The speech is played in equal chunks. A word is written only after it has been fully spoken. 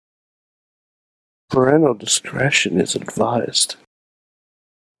Parental discretion is advised.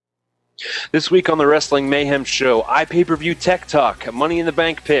 This week on the Wrestling Mayhem Show, iPay-per-view tech talk, Money in the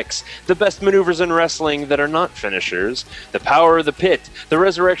Bank picks, the best maneuvers in wrestling that are not finishers, the power of the pit, the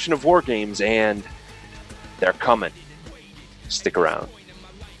resurrection of War Games, and they're coming. Stick around.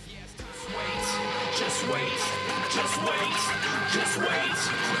 Just wait. Wait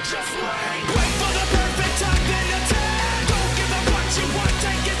for the perfect time, then attack. Don't give up what you want,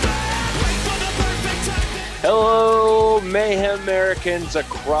 take it back. Wait for the perfect time, then... Hello, Mayhem Americans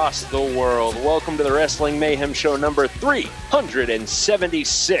across the world. Welcome to the Wrestling Mayhem Show number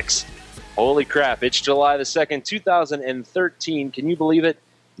 376. Holy crap, it's July the 2nd, 2013. Can you believe it?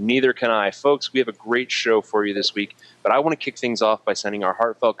 Neither can I. Folks, we have a great show for you this week, but I want to kick things off by sending our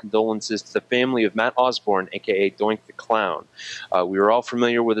heartfelt condolences to the family of Matt Osborne, a.k.a. Doink the Clown. We were all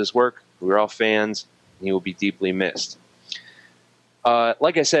familiar with his work. We were all fans, and he will be deeply missed.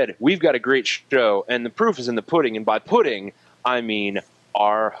 Like I said, we've got a great show, and the proof is in the pudding, and by pudding, I mean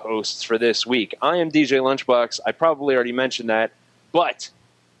our hosts for this week. I am DJ Lunchbox. I probably already mentioned that, but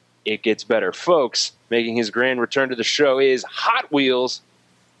it gets better. Folks, making his grand return to the show is Hot Wheels.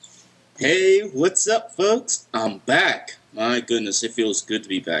 Hey, what's up, folks? I'm back. My goodness, it feels good to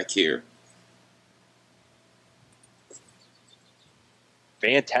be back here.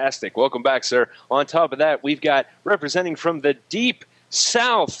 Fantastic. Welcome back, sir. On top of that, we've got representing from the deep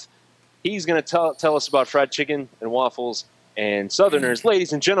south. He's going to tell us about fried chicken and waffles and Southerners.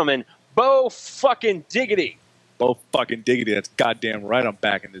 Ladies and gentlemen, Bo fucking Diggity. Bo fucking Diggity. That's goddamn right I'm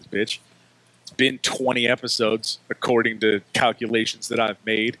back in this bitch. It's been 20 episodes, according to calculations that I've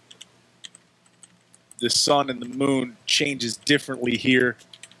made. The sun and the moon changes differently here.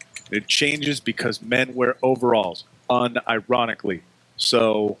 It changes because men wear overalls, unironically.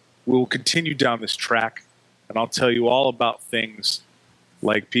 So we'll continue down this track, and I'll tell you all about things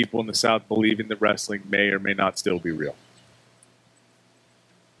like people in the South believing that wrestling may or may not still be real.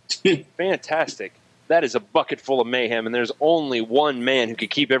 Fantastic. That is a bucket full of mayhem, and there's only one man who can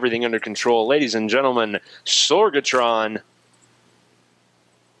keep everything under control. Ladies and gentlemen, Sorgatron.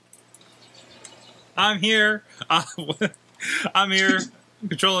 I'm here. I'm here.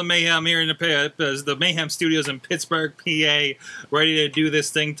 Controlling Mayhem here in the Mayhem Studios in Pittsburgh, PA. Ready to do this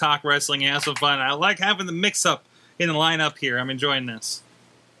thing, talk wrestling, have some fun. I like having the mix-up in the lineup here. I'm enjoying this.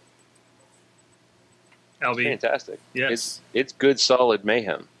 LB. Fantastic. Yes. It's good, solid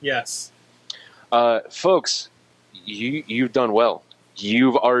mayhem. Yes. Folks, you've done well.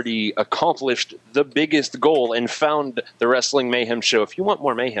 You've already accomplished the biggest goal and found the Wrestling Mayhem Show. If you want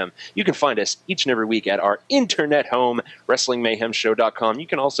more mayhem, you can find us each and every week at our internet home, WrestlingMayhemShow.com. You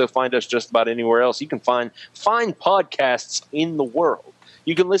can also find us just about anywhere else. You can find fine podcasts in the world.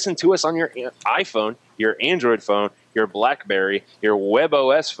 You can listen to us on your iPhone, your Android phone, your BlackBerry, your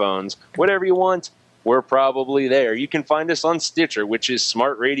WebOS phones, whatever you want. We're probably there. You can find us on Stitcher, which is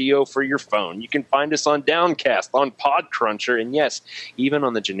smart radio for your phone. You can find us on Downcast, on Podcruncher, and yes, even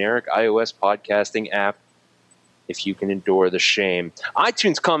on the generic iOS podcasting app, if you can endure the shame.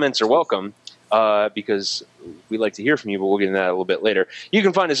 iTunes comments are welcome because we like to hear from you, but we'll get into that a little bit later. You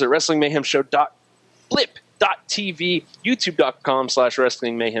can find us at WrestlingMayhemShow.blip.tv,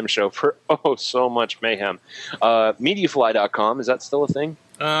 YouTube.com/Wrestling Mayhem Show for so much mayhem. Mediafly.com, is that still a thing?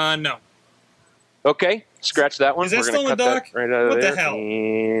 No. Okay, scratch that one. Is that We're still gonna in the cut doc? that right out of What there. the hell?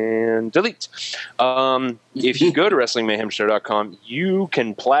 And delete. If you go to WrestlingMayhemShow.com, you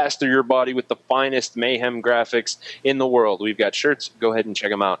can plaster your body with the finest mayhem graphics in the world. We've got shirts. Go ahead and check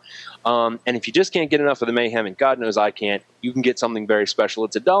them out. And if you just can't get enough of the mayhem, and God knows I can't, you can get something very special.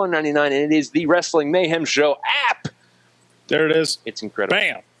 It's $1.99, and it is the Wrestling Mayhem Show app. There it is. It's incredible.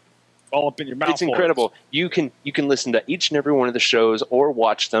 Bam! All up in your mouth. It's incredible. You can listen to each and every one of the shows or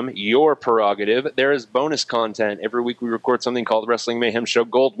watch them. Your prerogative. There is bonus content. Every week we record something called Wrestling Mayhem Show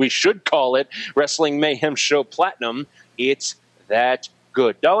Gold. We should call it Wrestling Mayhem Show Platinum. It's that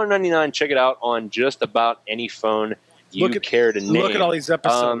good. $1.99. Check it out on just about any phone you care to name. Look at all these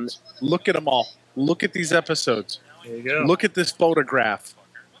episodes. Look at them all. Look at these episodes. There you go. Look at this photograph.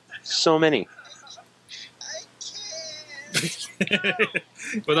 So many.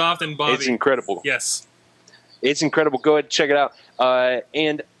 With often Bobby. It's incredible. Yes. It's incredible. Go ahead and check it out.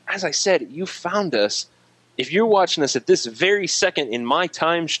 And as I said, you found us. If you're watching us at this very second in my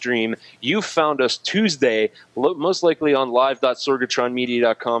time stream, you found us Tuesday, most likely on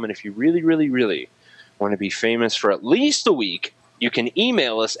live.sorgatronmedia.com. And if you really, really, really want to be famous for at least a week, you can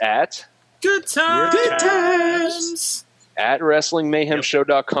email us at Good times. at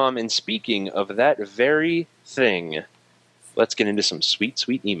WrestlingMayhemShow.com. And speaking of that very thing, let's get into some sweet,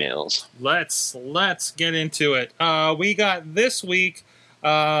 sweet emails. Let's get into it. We got this week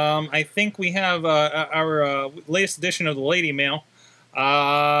I think we have our latest edition of the Lady Mail.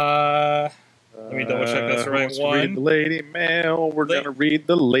 Let me double check that's the right Wants to read the one. Lady Mail. We're gonna read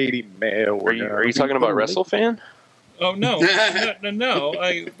the Lady Mail. Are you talking about WrestleFan? Oh no. Okay.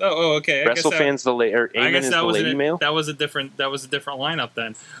 WrestleFan's the lady, or I Amen guess is that the was Lady Mail. That was a different lineup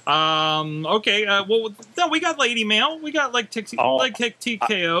then. Okay. Well, no, we got Lady Mail. We got TKO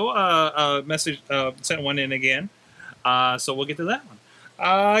message sent one in again. So we'll get to that one.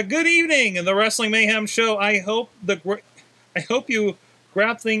 Good evening, in the Wrestling Mayhem Show. I hope you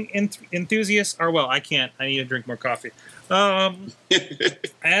grappling enthusiasts are well. I can't. I need to drink more coffee.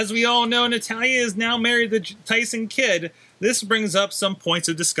 As we all know, Natalya is now married to Tyson Kidd. This brings up some points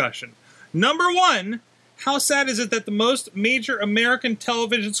of discussion. Number one, how sad is it that the most major American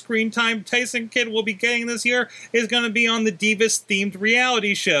television screen time Tyson Kidd will be getting this year is going to be on the Divas-themed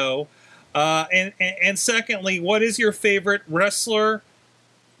reality show? And secondly, what is your favorite wrestler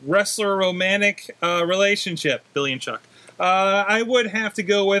romantic relationship? Billy and Chuck. I would have to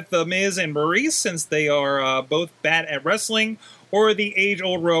go with The Miz and Maurice, since they are both bad at wrestling, or the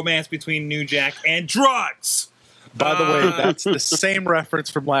age-old romance between New Jack and drugs. By the way, that's the same reference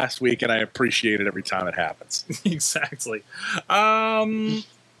from last week, and I appreciate it every time it happens. Exactly.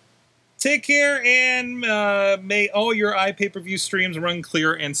 Take care, and may all your iPay-per-view streams run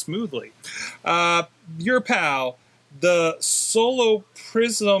clear and smoothly. Your pal, the Solo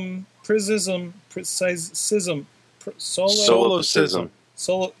Prism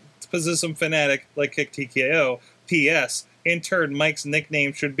fanatic, like Kick TKO. P.S. In turn, Mike's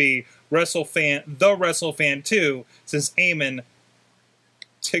nickname should be the WrestleFan 2, since Eamon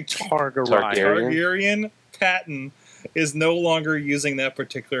Targaryen Patton is no longer using that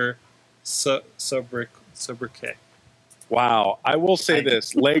particular sobriquet. Wow. I will say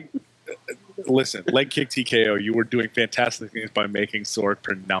this. Leg Kick TKO, you were doing fantastic things by making Sword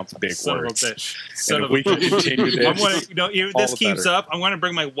pronounce big Son words. of a bitch. And Son if of we a can bitch. continue this, I'm gonna, all this the keeps better. up. I'm going to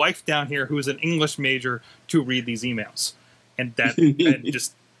bring my wife down here, who is an English major, to read these emails, and that's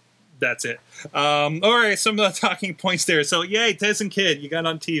it. All right, some of the talking points there. So, yay, Tyson Kidd, you got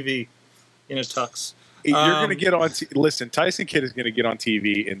on TV in a tux. You're going to get on. Listen, Tyson Kidd is going to get on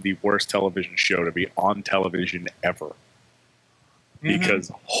TV in the worst television show to be on television ever.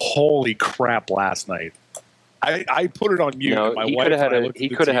 Because holy crap! Last night, I put it on mute. No, and my he wife could have and I had looked he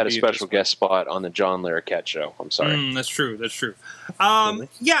at the could have had a TV and special just- guest spot on the John Larroquette show. I'm sorry. That's true. Yeah,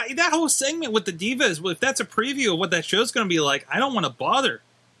 that whole segment with the divas. If that's a preview of what that show's going to be like, I don't want to bother.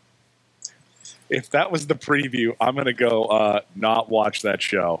 If that was the preview, I'm going to go not watch that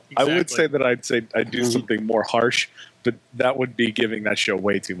show. Exactly. I would say that I'd do something more harsh, but that would be giving that show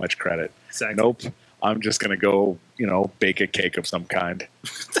way too much credit. Exactly. Nope. I'm just going to go, bake a cake of some kind.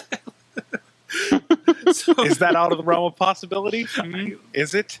 Is that out of the realm of possibility?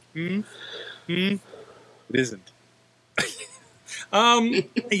 Is it? It isn't.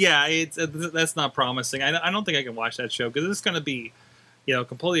 Yeah, that's not promising. I don't think I can watch that show because it's going to be,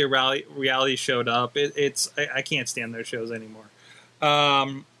 completely a reality showed up. I can't stand their shows anymore.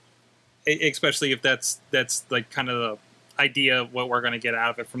 Especially if that's like kind of the idea of what we're going to get out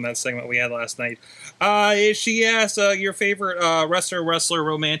of it from that segment we had last night. She asked your favorite wrestler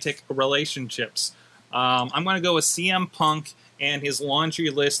romantic relationships. I'm going to go with CM Punk and his laundry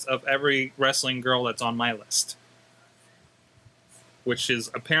list of every wrestling girl that's on my list, which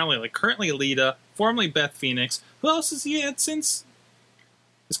is apparently currently Lita, formerly Beth Phoenix. Who else has he had since?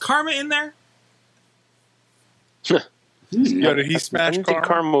 Is Karma in there? Yeah, did he I smash didn't think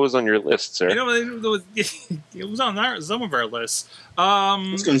Karma? Karma was on your list, sir. It was on some of our lists. I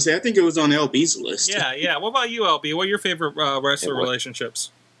was going to say, I think it was on LB's list. Yeah. What about you, LB? What are your favorite wrestler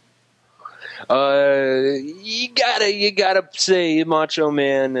relationships? You gotta say Macho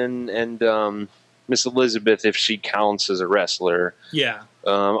Man and Miss Elizabeth if she counts as a wrestler. Yeah.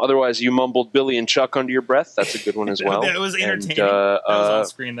 Otherwise, you mumbled Billy and Chuck under your breath. That's a good one as well. It was entertaining. And, that was on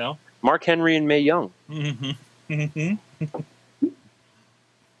screen, though. Mark Henry and Mae Young. Mm-hmm.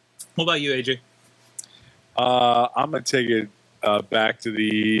 What about you, AJ? I'm going to take it back to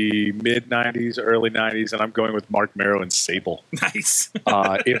the mid-'90s, early '90s, and I'm going with Mark Merrow and Sable. Nice.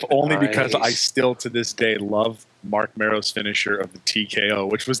 If only because Nice. I still, to this day, love Mark Merrow's finisher of the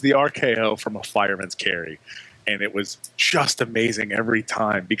TKO, which was the RKO from a fireman's carry. And it was just amazing every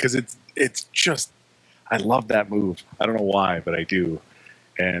time because it's just, I love that move. I don't know why, but I do.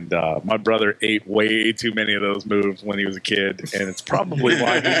 And my brother ate way too many of those moves when he was a kid, and it's probably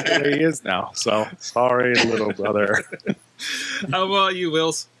why he's the way he is now. So sorry, little brother. How about you,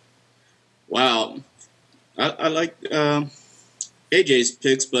 Wills? Wow. I like AJ's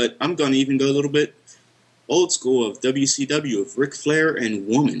picks, but I'm going to even go a little bit old school of WCW of Ric Flair and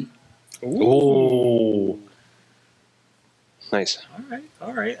Woman. Oh, Nice.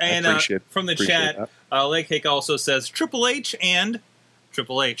 All right. I And from the appreciate chat, Leg Cake also says Triple H and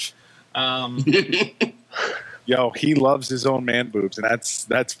Triple H. yo, he loves his own man boobs, and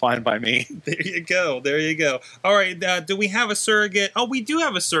that's fine by me. There you go. There you go. All right. Do we have a surrogate? Oh, we do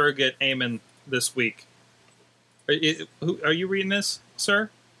have a surrogate, Eamon, this week. Are you reading this, sir?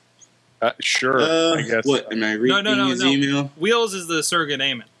 Sure, I guess. What, am I reading No. his email? Wheels is the surrogate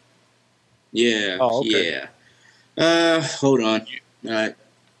Eamon. Yeah, Oh, okay. yeah. Hold on. I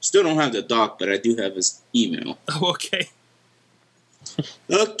still don't have the doc, but I do have his email. Oh, okay.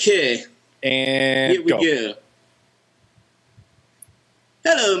 Okay, And here we go.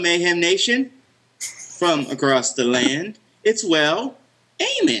 Hello, Mayhem Nation. From across the land, it's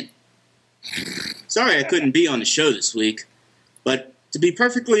Eamon. Sorry I couldn't be on the show this week, but to be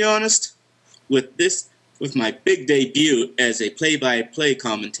perfectly honest, with my big debut as a play-by-play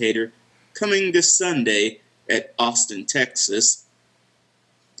commentator coming this Sunday at Austin, Texas,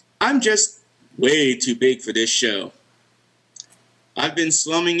 I'm just way too big for this show. I've been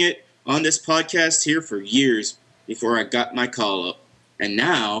slumming it on this podcast here for years before I got my call-up, and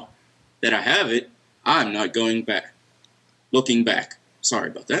now that I have it, I'm not going back. Looking back. Sorry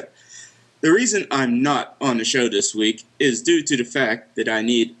about that. The reason I'm not on the show this week is due to the fact that I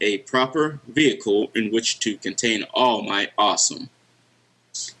need a proper vehicle in which to contain all my awesome.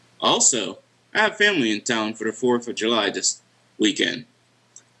 Also, I have family in town for the 4th of July this weekend.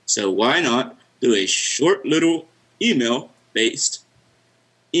 So why not do a short little email-based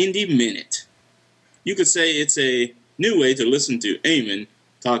Indie Minute? You could say it's a new way to listen to Eamon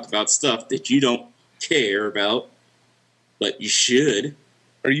talk about stuff that you don't care about, but you should.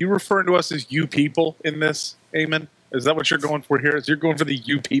 Are you referring to us as you people in this, Eamon? Is that what you're going for here? Is you're going for the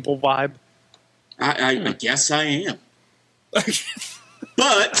you people vibe? I guess I am.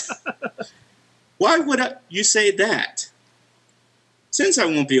 But why would you say that? Since I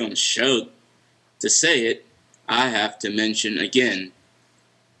won't be on the show to say it, I have to mention again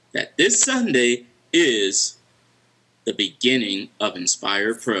that this Sunday is the beginning of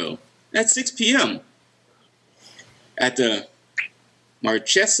Inspire Pro at 6 p.m. at the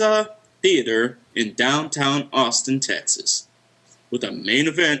Marchesa Theater in downtown Austin, Texas, with a main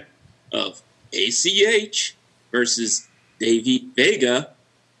event of ACH versus Davey Vega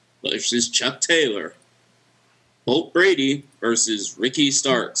versus Chuck Taylor, Bolt Brady versus Ricky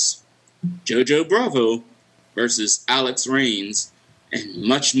Starks, Jojo Bravo versus Alex Reigns, and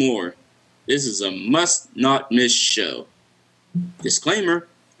much more. This is a must-not-miss show. Disclaimer,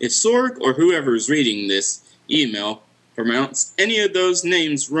 if Sorg or whoever is reading this email pronounce any of those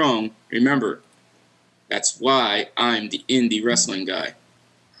names wrong, remember, that's why I'm the indie wrestling guy.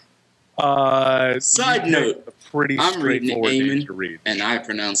 Side note, Pretty I'm reading straightforward name to Eamon, read. and I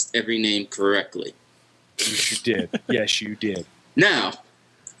pronounced every name correctly. Yes, you did. Yes, you did. Now,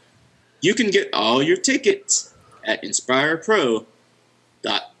 you can get all your tickets at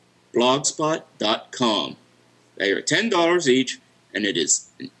inspirepro.blogspot.com. They are $10 each, and it is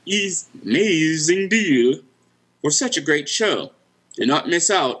an amazing deal for such a great show. Do not miss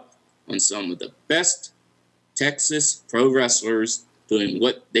out on some of the best Texas pro wrestlers doing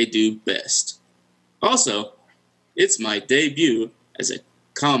what they do best. Also, it's my debut as a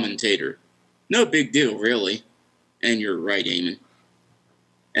commentator. No big deal, really. And you're right, Eamon.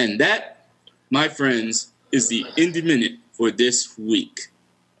 And that, my friends, is the Indie Minute for this week.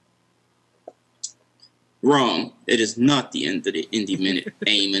 Wrong. It is not the end of the Indie Minute,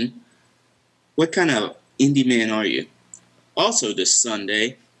 Eamon. What kind of indie man are you? Also this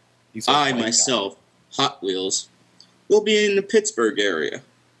Sunday, He's a I funny guy. myself, Hot Wheels, will be in the Pittsburgh area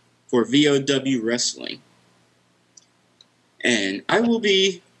for VOW Wrestling. And I will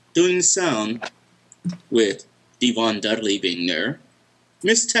be doing the sound with Devon Dudley being there,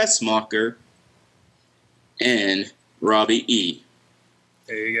 Miss Tessmacher, and Robbie E.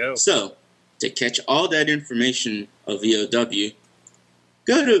 There you go. So, to catch all that information of VOW,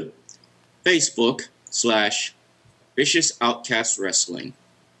 go to Facebook/Vicious Outcast Wrestling.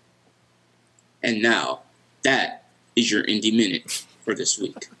 And now, that is your Indie Minute for this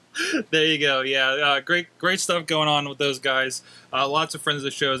week. There you go. Yeah, great stuff going on with those guys. Lots of friends of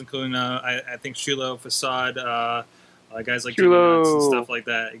the shows, including I think Shulo, Facade, guys like Shulo. Nuts and stuff like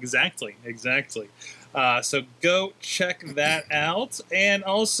that. Exactly. So go check that out. And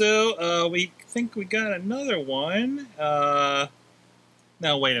also, we think we got another one. No,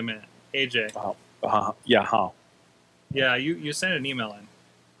 wait a minute, AJ. Yeah, you sent an email in.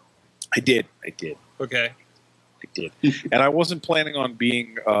 I did. Okay. And I wasn't planning on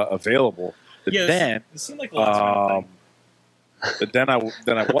being available, But Yeah, then, it seemed like the last minute but then I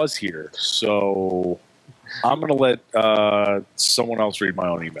was here. So I'm gonna let someone else read my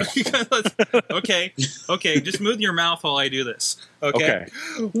own email. thing. Okay, just move your mouth while I do this. Okay.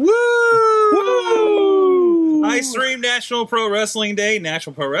 Okay. Woo! I streamed National Pro Wrestling Day,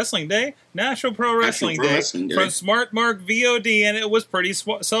 National Pro Wrestling Day, National Pro Wrestling Pro Day Wrestling Day. from Smart Mark VOD, and it was pretty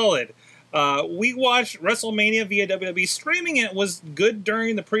solid. We watched WrestleMania via WWE streaming, and it was good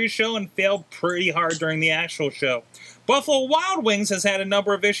during the pre-show and failed pretty hard during the actual show. Buffalo Wild Wings has had a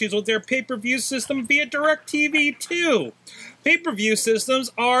number of issues with their pay-per-view system via DirecTV 2. Pay-per-view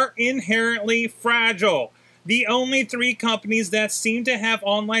systems are inherently fragile. The only three companies that seem to have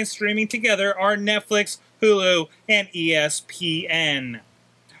online streaming together are Netflix, Hulu, and ESPN.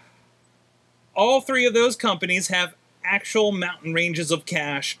 All three of those companies have actual mountain ranges of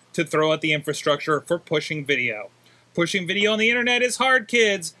cash to throw at the infrastructure for pushing video. Pushing video on the internet is hard,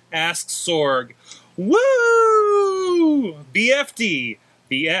 kids, asks Sorg. Woo! BFD.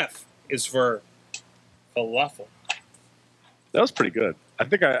 The F is for falafel. That was pretty good. I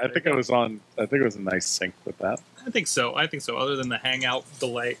think I was a nice sync with that. I think so. Other than the hangout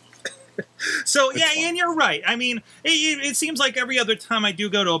delay. So yeah, fun. and you're right. I mean, it seems like every other time I do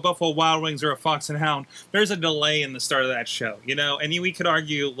go to a Buffalo Wild Wings or a Fox and Hound, there's a delay in the start of that show, you know. And we could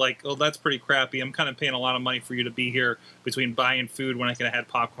argue like, oh, that's pretty crappy. I'm kind of paying a lot of money for you to be here between buying food when I could have had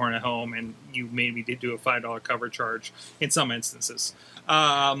popcorn at home, and you made me do a $5 cover charge in some instances.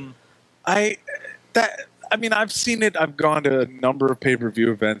 I've seen it. I've gone to a number of pay-per-view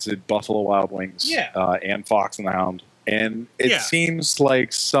events at Buffalo Wild Wings, Yeah. And Fox and the Hound, and it Yeah. seems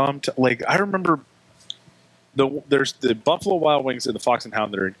like I remember there's the Buffalo Wild Wings and the Fox and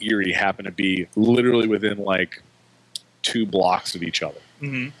Hound that are in Erie happen to be literally within like 2 blocks of each other.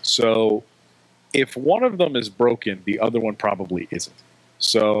 Mm-hmm. So if one of them is broken, the other one probably isn't.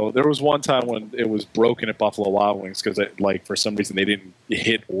 So there was one time when it was broken at Buffalo Wild Wings because, for some reason, they didn't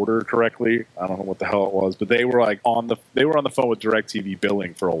hit order correctly. I don't know what the hell it was, but they were on the phone with DirecTV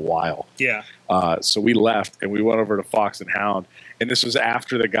billing for a while. Yeah. So we left and we went over to Fox and Hound, and this was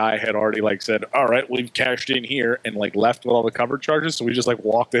after the guy had already said, "All right, we've cashed in here," and left with all the cover charges. So we just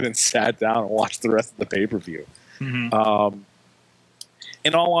walked in and sat down and watched the rest of the pay per view. Mm-hmm.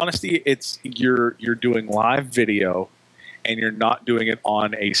 In all honesty, it's you're doing live video. And you're not doing it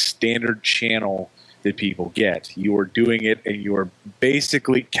on a standard channel that people get. You are doing it, and you are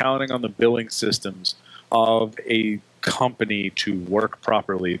basically counting on the billing systems of a company to work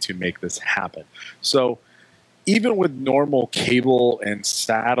properly to make this happen. So even with normal cable and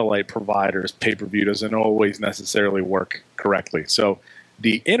satellite providers, pay-per-view doesn't always necessarily work correctly. So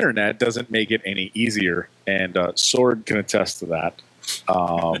the internet doesn't make it any easier, and Sword can attest to that.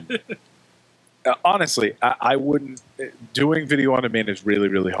 Honestly, I wouldn't. Doing video on demand is really,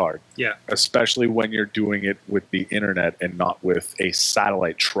 really hard. Yeah. Especially when you're doing it with the internet and not with a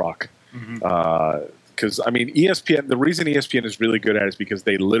satellite truck. Mm-hmm. Because, ESPN, the reason ESPN is really good at it is because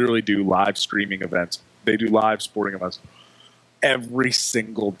they literally do live streaming events. They do live sporting events every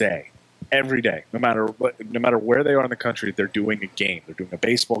single day. Every day. No matter where they are in the country, they're doing a game. They're doing a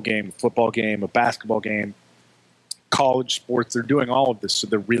baseball game, a football game, a basketball game. College sports, they're doing all of this, so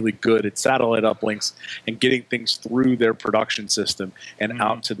they're really good at satellite uplinks and getting things through their production system and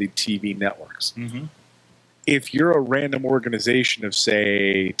out to the TV networks. Mm-hmm. If you're a random organization of,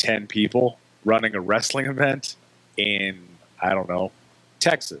 say, 10 people running a wrestling event in, I don't know,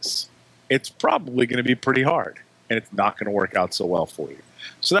 Texas, it's probably going to be pretty hard, and it's not going to work out so well for you.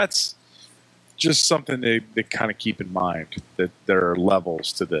 So that's just something to kind of keep in mind, that there are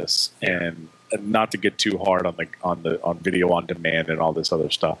levels to this, and not to get too hard on video on demand and all this other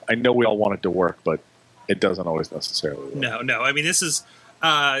stuff. I know we all want it to work, but it doesn't always necessarily work. No. I mean, this is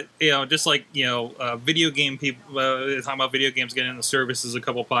just like video game people talking about video games getting into services a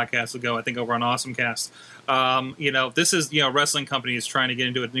couple podcasts ago. I think over on AwesomeCast. This is wrestling companies trying to get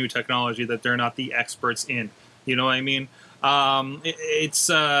into a new technology that they're not the experts in. You know what I mean?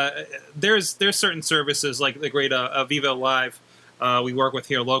 There's certain services like the great Vivo Live. We work with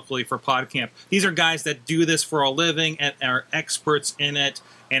here locally for PodCamp. These are guys that do this for a living and are experts in it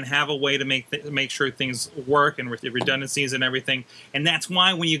and have a way to make sure things work and with the redundancies and everything. And that's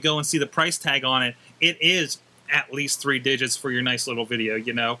why when you go and see the price tag on it, it is at least 3 digits for your nice little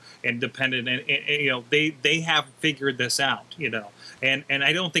video, and dependent. And they have figured this out, And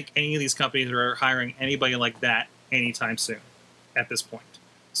I don't think any of these companies are hiring anybody like that anytime soon at this point.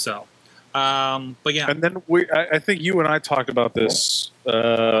 So. But yeah, and then I think you and I talked about this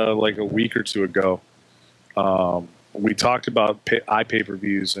like a week or two ago. We talked about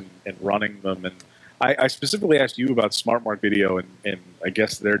iPay-per-views and running them, and I specifically asked you about SmartMark Video, and I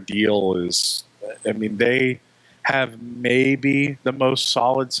guess their deal is, I mean, they have maybe the most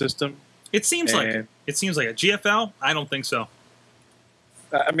solid system. It seems like And- it seems like a GFL. I don't think so.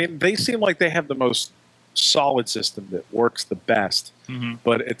 I mean, they seem like they have the most solid system that works the best. Mm-hmm.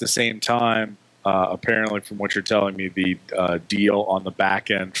 But at the same time, apparently, from what you're telling me, the deal on the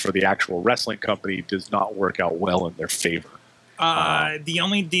back end for the actual wrestling company does not work out well in their favor. The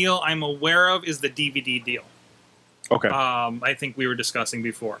only deal I'm aware of is the DVD deal. Okay. I think we were discussing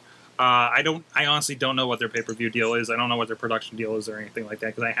before. I honestly don't know what their pay-per-view deal is. I don't know what their production deal is or anything like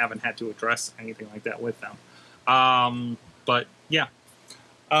that because I haven't had to address anything like that with them. But yeah,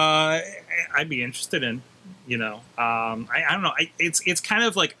 I'd be interested in. I don't know. It's kind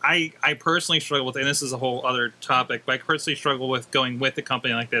of like I personally struggle with, and this is a whole other topic, but I personally struggle with going with a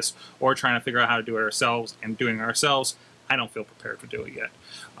company like this or trying to figure out how to do it ourselves and doing it ourselves. I don't feel prepared to do it yet.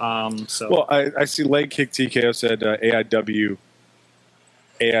 Well, I see Leg Kick TKO said AIW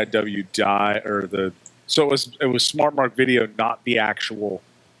die or the so it was SmartMark Video, not the actual.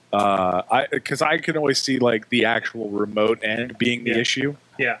 Because I can always see like the actual remote end being the issue.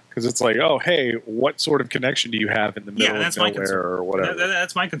 Yeah. Because it's like, oh, hey, what sort of connection do you have in the middle that's of my nowhere concern. or whatever?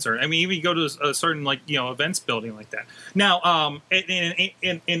 That's my concern. I mean, even you go to a certain events building like that. Now,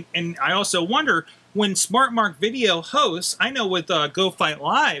 and I also wonder when SmartMark Video hosts. I know with Go Fight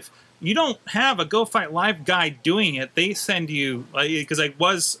Live, you don't have a Go Fight Live guy doing it. They send you because I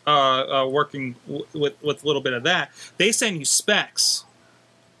was working with a little bit of that. They send you specs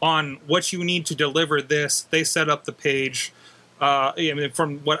on what you need to deliver this. They set up the page. I mean,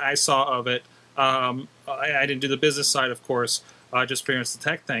 from what I saw of it, I didn't do the business side, of course, just pretty much the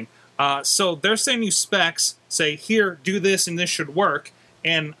tech thing. So they're sending you specs, say, here, do this, and this should work.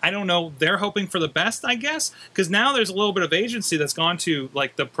 And I don't know, they're hoping for the best, I guess, because now there's a little bit of agency that's gone to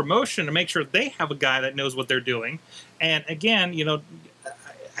like the promotion to make sure they have a guy that knows what they're doing. And again,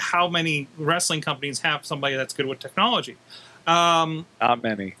 how many wrestling companies have somebody that's good with technology? Not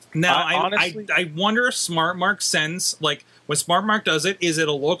many. Now, honestly, I wonder if SmartMark sends, like, when SmartMark does it, is it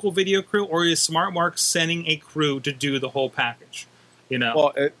a local video crew, or is SmartMark sending a crew to do the whole package?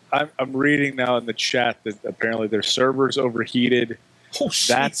 Well, I'm reading now in the chat that apparently their servers overheated. Oh,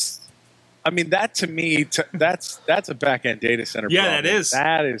 shit. That to me, that's a back-end data center Yeah, problem. that is.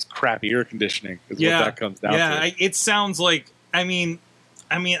 That is crappy air conditioning is what that comes down to. It sounds like, I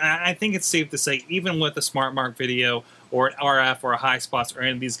think it's safe to say, even with a SmartMark Video or an RF or a High Spots or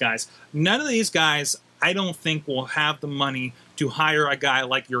any of these guys, none of these guys, I don't think, will have the money to hire a guy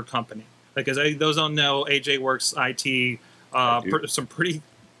like your company. Because those don't know, AJ Works IT, some pretty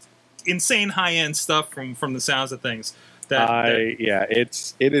insane high-end stuff from the sounds of things.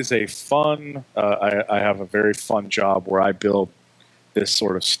 It is a fun. I have a very fun job where I build this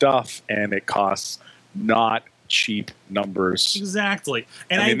sort of stuff, and it costs not cheap numbers. Exactly,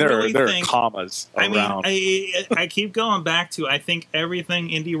 and there really are think, commas around. I keep going back to, I think everything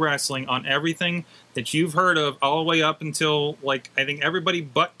indie wrestling, on everything that you've heard of, all the way up until I think everybody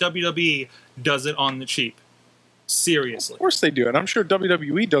but WWE does it on the cheap. Seriously, Of course they do, and I'm sure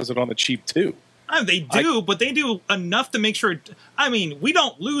WWE does it on the cheap too. They do, but they do enough to make sure. We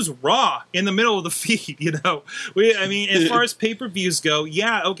don't lose Raw in the middle of the feed. As far as pay-per-views go,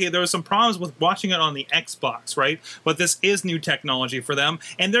 there were some problems with watching it on the Xbox, right? But this is new technology for them,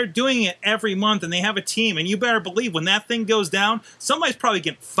 and they're doing it every month, and they have a team. And you better believe when that thing goes down, somebody's probably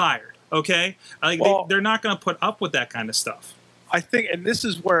getting fired. Okay, they're not going to put up with that kind of stuff. I think, and this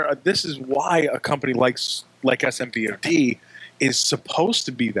is why a company like SMVOD is supposed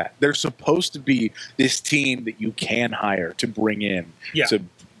to be that. They're supposed to be this team that you can hire to bring in to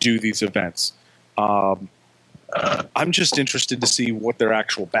do these events. I'm just interested to see what their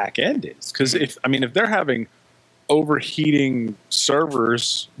actual back end is. Because if they're having overheating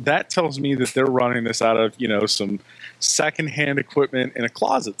servers, that tells me that they're running this out of some secondhand equipment in a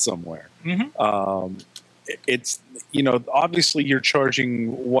closet somewhere. Mm-hmm. It's obviously you're charging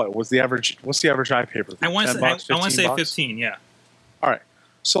what's the average iPaper? I want to say $10, 15. Yeah. All right,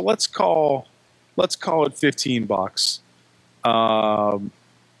 so let's call it $15.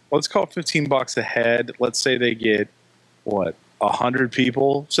 Let's call it $15 a head. Let's say they get 100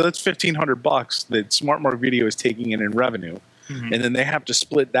 people, so that's $1,500 that SmartMark Video is taking in revenue, and then they have to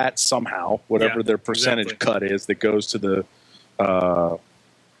split that somehow, whatever their percentage cut is that goes to the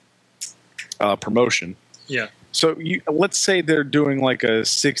promotion. Yeah. So let's say they're doing like a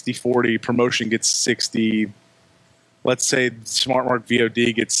 60-40, promotion gets 60. Let's say SmartMark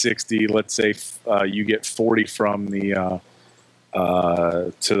VOD gets 60. Let's say you get 40 from the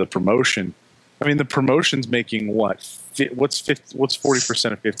to the promotion. The promotion's making what? What's 40%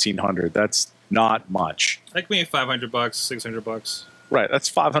 of 1,500? That's Not much. Like maybe $500, $600. Right.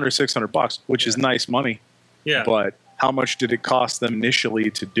 That's $500-$600, which is nice money. Yeah. But how much did it cost them initially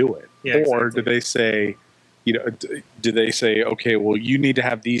to do it? Yeah, Or exactly. do they say, do they say, okay, well, you need to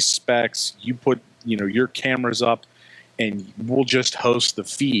have these specs. You put, your cameras up, and we'll just host the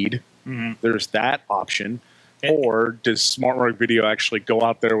feed. Mhm. There's that option. And- Or does Smart Mark Video actually go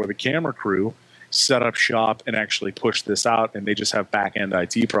out there with a camera crew, set up shop, and actually push this out, and they just have back-end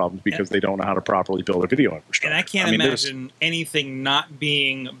IT problems because they don't know how to properly build a video infrastructure? And I can't there's- imagine anything not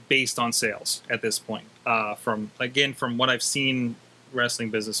being based on sales at this point. From what I've seen wrestling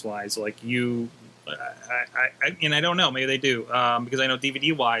business wise, like and I don't know, maybe they do, because I know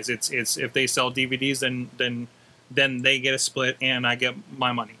DVD wise, it's if they sell DVDs, then they get a split and I get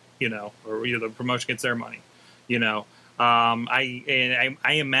my money, or the promotion gets their money,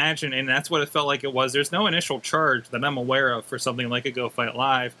 I imagine, and that's what it felt like it was. There's no initial charge that I'm aware of for something like a Go Fight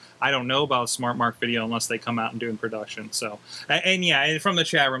Live. I don't know about Smart Mark Video unless they come out and do in production. So, and from the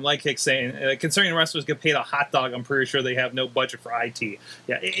chat room, like Hick saying, concerning wrestlers get paid a hot dog, I'm pretty sure they have no budget for IT.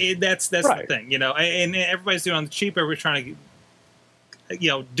 Yeah, that's Right. the thing, and everybody's doing on the cheap. Everybody's trying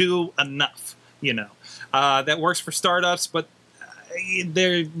to, do enough, that works for startups, but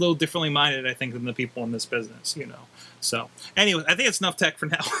they're a little differently minded, I think, than the people in this business, So, anyway, I think it's enough tech for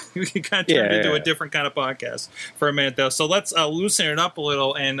now. We can kind of turn it into a different kind of podcast for a minute, though. So let's loosen it up a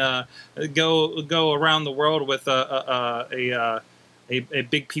little and go around the world with a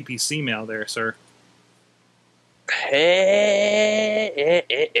big PPC mail there, sir.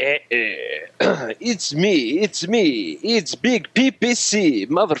 It's me, it's Big PPC,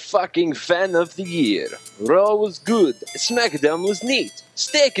 motherfucking fan of the year. Raw was good, SmackDown was neat,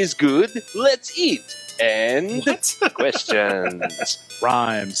 steak is good, let's eat. And questions.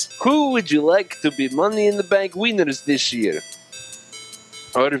 Rhymes. Who would you like to be Money in the Bank winners this year?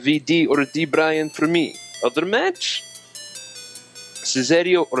 RVD or D. Bryan for me. Other match?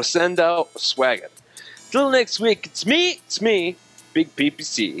 Cesario or Sandow or Swagger. Till next week, it's me, Big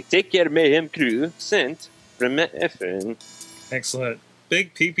PPC. Take care, Mayhem Crew. Sent from FN. Excellent.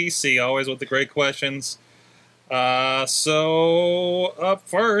 Big PPC, always with the great questions. So, up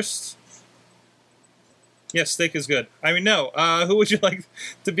first... Yes, steak is good. I mean, no. Who would you like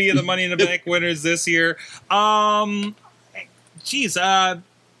to be the Money in the Bank winners this year? I'm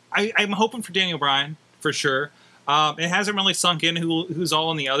hoping for Daniel Bryan for sure. It hasn't really sunk in who's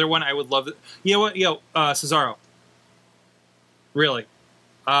all in the other one. I would love it. You know what? Cesaro. Really.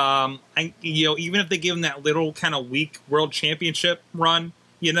 Even if they give him that little kind of weak World Championship run,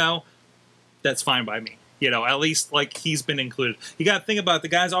 that's fine by me. At least like he's been included. You got to think about it, the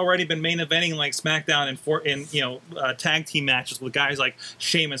guy's already been main eventing like SmackDown in tag team matches with guys like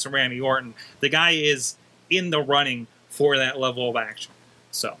Sheamus and Randy Orton. The guy is in the running for that level of action.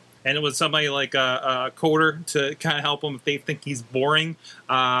 So, and it was somebody like Coder to kind of help him if they think he's boring.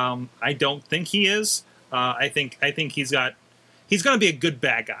 I don't think he is. I think he's going to be a good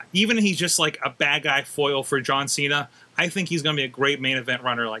bad guy. Even if he's just like a bad guy foil for John Cena, I think he's going to be a great main event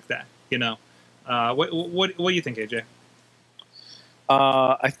runner like that. What do you think, AJ?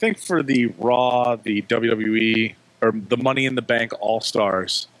 I think for the Raw, the WWE, or the Money in the Bank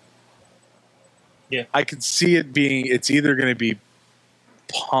All-Stars, I could see it being, it's either going to be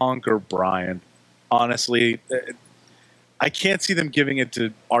Punk or Bryan. Honestly, I can't see them giving it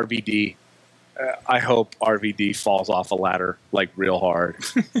to RVD. I hope RVD falls off a ladder like real hard.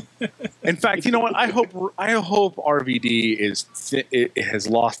 In fact, you know what? I hope RVD has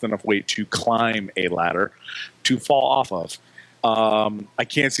lost enough weight to climb a ladder to fall off of. I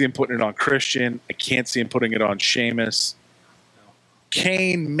can't see him putting it on Christian. I can't see him putting it on Sheamus.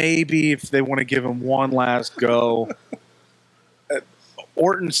 Kane, maybe, if they want to give him one last go.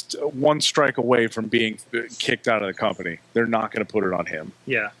 Orton's one strike away from being kicked out of the company. They're not going to put it on him.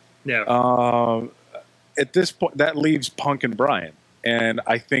 Yeah. At this point, that leaves Punk and Bryan. And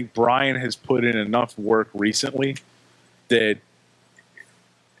I think Bryan has put in enough work recently that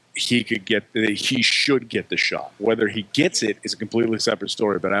he should get the shot. Whether he gets it is a completely separate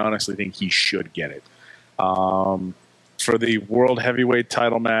story, but I honestly think he should get it. For the World Heavyweight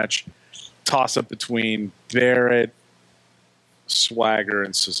title match, toss-up between Barrett, Swagger,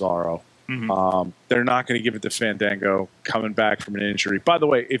 and Cesaro. Mm-hmm. They're not going to give it to Fandango coming back from an injury. By the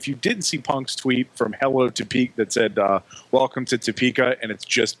way, if you didn't see Punk's tweet from Hello Topeka that said "Welcome to Topeka" and it's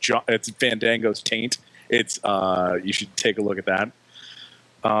Fandango's taint, you should take a look at that.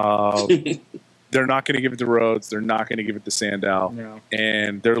 They're not going to give it to Rhodes. They're not going to give it to Sandow. No.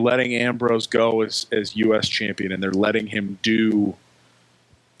 And they're letting Ambrose go as U.S. champion, and they're letting him kind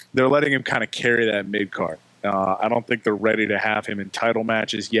of carry that mid card. I don't think they're ready to have him in title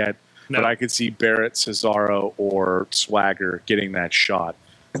matches yet. but I could see Barrett, Cesaro, or Swagger getting that shot.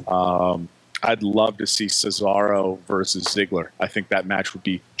 I'd love to see Cesaro versus Ziggler. I think that match would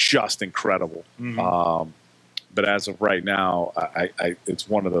be just incredible. But as of right now, I it's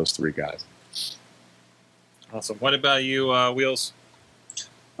one of those three guys. Awesome. What about you, Wheels?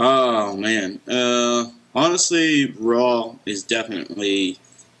 Oh, man. Honestly, Raw is definitely...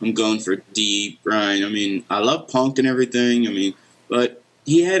 I'm going for D. Bryan. I mean, I love Punk and everything. I mean, but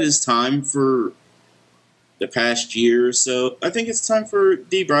he had his time for the past year or so. I think it's time for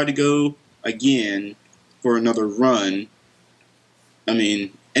D. Bryan to go again for another run. I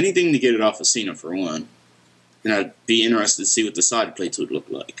mean, anything to get it off of Cena for one. And I'd be interested to see what the side plates would look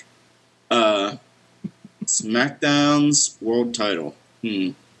like. SmackDown's world title.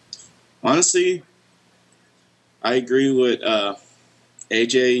 Honestly, I agree with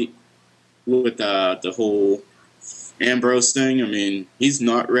AJ with the whole Ambrose thing. I mean, he's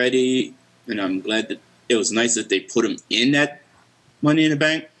not ready, and I'm glad that it was nice that they put him in that Money in the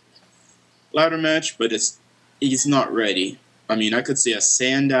Bank ladder match, but he's not ready. I mean, I could see a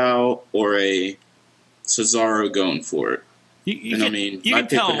Sandow or a Cesaro going for it. I mean, my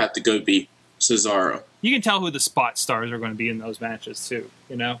pick would have to go be Cesaro. You can tell who the spot stars are going to be in those matches, too,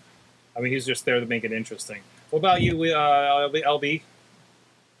 you know? I mean, he's just there to make it interesting. What about you, LB?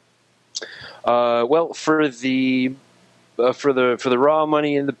 Well, for the Raw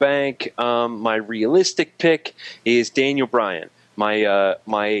Money in the Bank, my realistic pick is Daniel Bryan.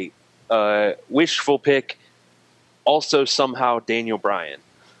 My wishful pick, also somehow Daniel Bryan.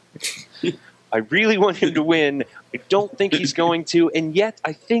 I really want him to win. I don't think he's going to, and yet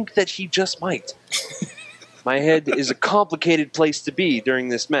I think that he just might. My head is a complicated place to be during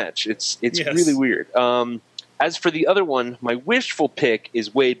this match. It's really weird. As for the other one, my wishful pick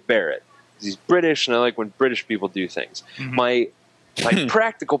is Wade Barrett. He's British, and I like when British people do things. My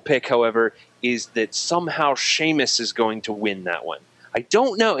practical pick, however, is that somehow Sheamus is going to win that one. I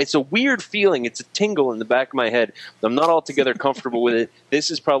don't know. It's a weird feeling. It's a tingle in the back of my head. I'm not altogether comfortable with it. This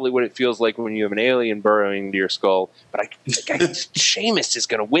is probably what it feels like when you have an alien burrowing into your skull. But I think Sheamus is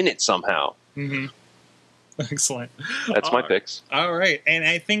going to win it somehow. Excellent. That's my picks. All right. And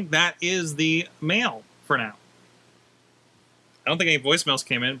I think that is the mail for now. I don't think any voicemails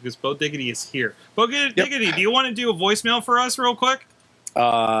came in because Bo Diggity is here. Bo Diggity, do you want to do a voicemail for us real quick?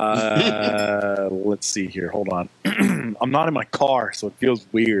 Let's see here. Hold on. I'm not in my car, so it feels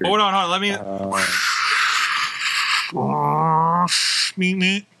weird. Hold on. Let me...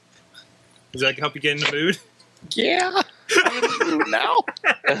 Does that help you get in the mood? Yeah. I'm in the mood now.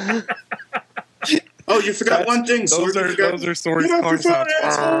 Oh, you forgot one thing. Those are Sorry's car sounds.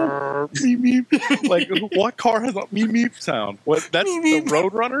 Meep, meep. Like, what car has a meep meep sound? What? That's the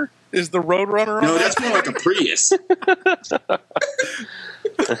Roadrunner? Is the Roadrunner on? No, that's more like a Prius.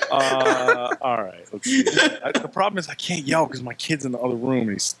 All right. Let's see. The problem is I can't yell because my kid's in the other room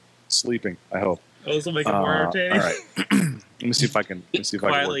and he's sleeping. I hope. Oh, this will make it more entertaining. All right. Let me see if I can.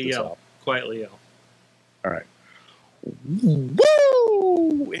 Quietly work this yell. out. Quietly yell. All right.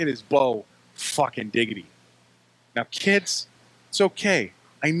 Woo! It is Bo fucking Diggity. Now, kids, it's okay.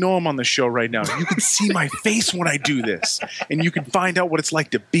 I know I'm on the show right now. You can see my face when I do this, and you can find out what it's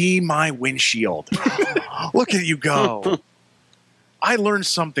like to be my windshield. Look at you go. I learned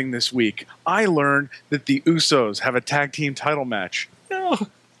something this week. I learned that the Usos have a tag team title match. No.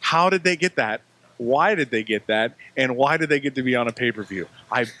 How did they get that? Why did they get that? And why did they get to be on a pay-per-view?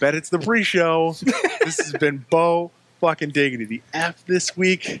 I bet it's the pre-show. This has been Bo fucking Diggity. The F this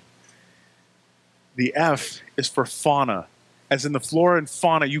week, the F is for fauna. As in the flora and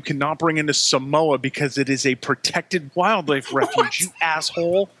fauna you cannot bring into Samoa because it is a protected wildlife refuge, you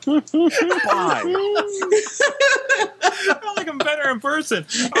asshole. Bye. I like him better in person.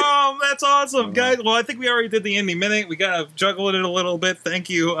 Oh, that's awesome, guys. Well, I think we already did the Indie Minute. We gotta juggle it a little bit. Thank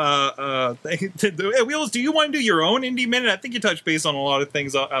you. Hey, Wheels, do you want to do your own Indie Minute? I think you touched base on a lot of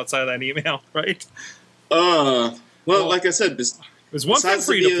things outside of that email, right? Well, like I said, there's one thing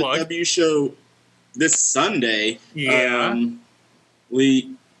for you to plug. W show this Sunday. Yeah.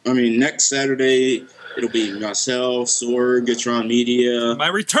 Next Saturday it'll be myself, Sorg, Gatron Media. My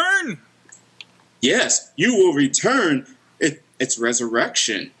return. Yes, you will return. It's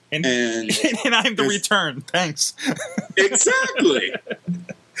resurrection, and I'm the return. Thanks. Exactly.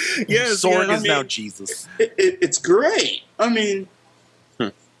 Yes, Sorg is now Jesus. It's great. I mean,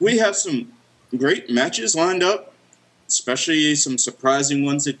 we have some great matches lined up especially some surprising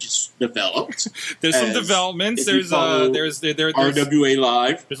ones that just developed. There's some As developments. if you There's follow there's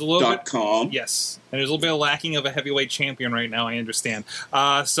RWALive.com. there's a little bit. Yes, and there's a little bit of lacking of a heavyweight champion right now. I understand.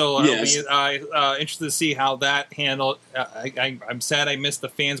 So Yes. I'll be interested to see how that handled. I'm sad I missed the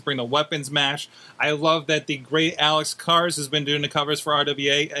fans bring the weapons match. I love that the great Alex Cars has been doing the covers for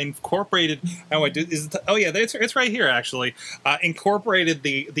RWA. Incorporated. It's right here actually. Incorporated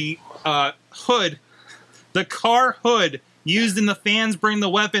the hood, the car hood used in the fans bring the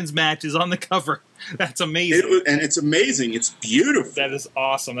weapons matches on the cover. That's amazing. And it's amazing. It's beautiful. That is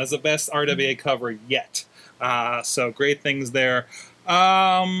awesome. That's the best RWA cover yet. So great things there.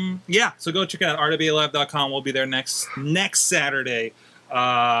 So go check it out. RWALive.com. We'll be there next Saturday.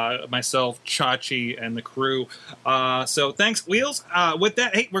 Myself, Chachi, and the crew. So thanks, Wheels. With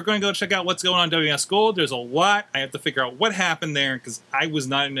that, hey, we're going to go check out what's going on WS Gold. There's a lot. I have to figure out what happened there because I was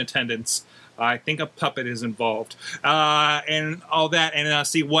not in attendance. I think a puppet is involved, and all that, and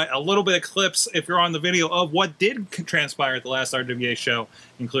see what a little bit of clips, if you're on the video, of what did transpire at the last RWA show,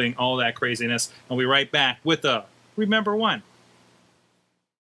 including all that craziness. And we'll be right back with a Remember One.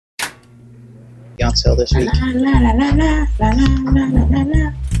 On sale this week.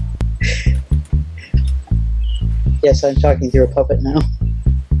 Yes, I'm talking through a puppet now.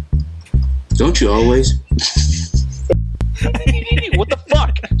 Don't you always? What the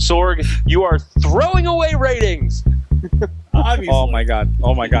fuck, Sorg? You are throwing away ratings. Obviously. Oh my god.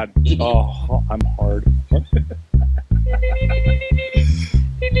 Oh, I'm hard.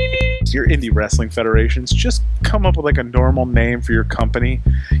 Your indie wrestling federations, just come up with like a normal name for your company.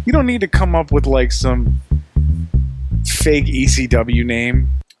 You don't need to come up with like some fake ECW name.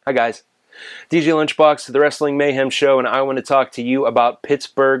 Hi guys, DJ Lunchbox, the Wrestling Mayhem Show, and I want to talk to you about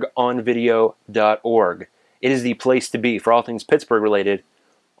PittsburghOnVideo.org. It is the place to be for all things Pittsburgh related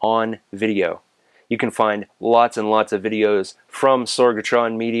on video. You can find lots and lots of videos from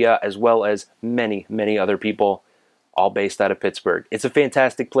Sorgatron Media as well as many, many other people, all based out of Pittsburgh. It's a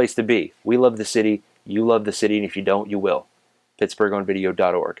fantastic place to be. We love the city. You love the city, and if you don't, you will.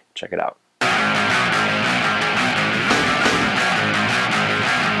 PittsburghOnVideo.org. Check it out.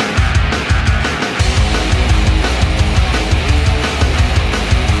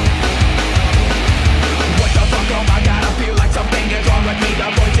 What the fuck, oh my god, I feel like something is wrong with me. The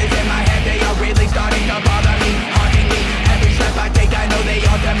voices in my head, they are really starting to bother me, haunting me. Every step I take, I know they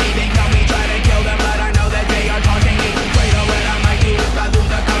ought to me. They tell me try to kill them, but I know that they are taunting me. Afraid of what I might do if I lose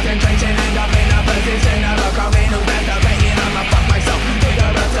the concentration. End up in a position of a Cohen who's masturbating. I'ma fuck myself,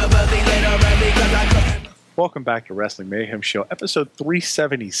 figuratively, literally, cause I couldn't. Welcome back to Wrestling Mayhem Show, episode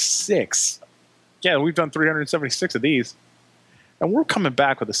 376. Yeah, we've done 376 of these. And we're coming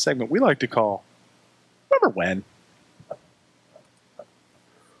back with a segment we like to call Remember When?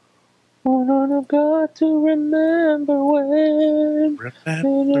 I've got to remember when.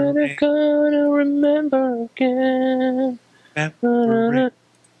 Remembering, gonna remember again. remembering.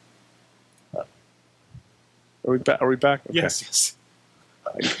 Are we back? Are we back? Okay. Yes.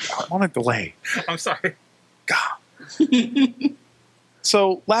 I'm on a delay. I'm sorry. God.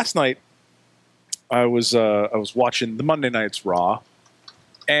 So last night, I was watching the Monday Night's Raw,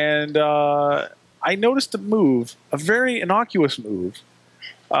 and I noticed a move, a very innocuous move,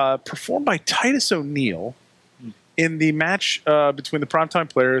 performed by Titus O'Neil in the match between the Primetime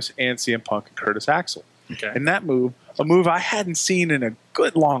Players and CM Punk and Curtis Axel. Okay. And that move, a move I hadn't seen in a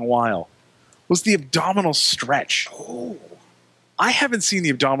good long while, was the abdominal stretch. Oh. I haven't seen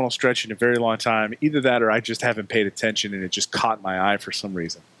the abdominal stretch in a very long time. Either that or I just haven't paid attention and it just caught my eye for some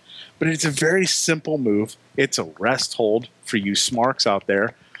reason. But it's a very simple move. It's a rest hold for you smarks out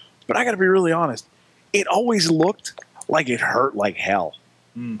there. But I got to be really honest. It always looked like it hurt like hell.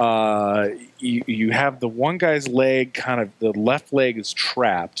 You have the one guy's leg kind of, the left leg is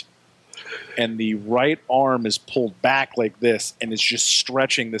trapped and the right arm is pulled back like this and it's just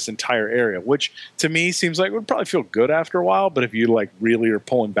stretching this entire area, which to me seems like it would probably feel good after a while, but if you like really are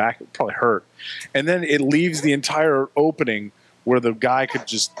pulling back, it would probably hurt. And then it leaves the entire opening where the guy could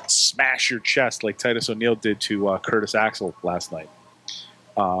just smash your chest like Titus O'Neil did to Curtis Axel last night.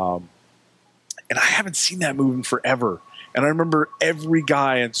 And I haven't seen that move in forever. And I remember every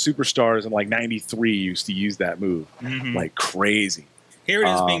guy in Superstars in like 93 used to use that move like crazy. Here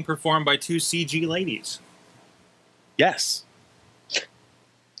it is being performed by two CG ladies. Yes.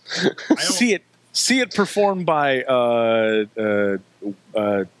 See it performed by is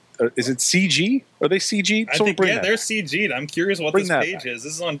it CG? Are they CG? I think, yeah, they're CG'd. I'm curious what Bring this that page back. is.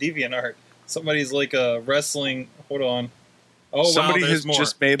 This is on DeviantArt. Somebody's like wrestling. Hold on. Oh, Somebody wow, has there's more.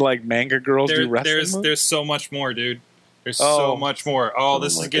 just made like manga girls do wrestling moves? There's so much more, dude. There's so much more. Oh,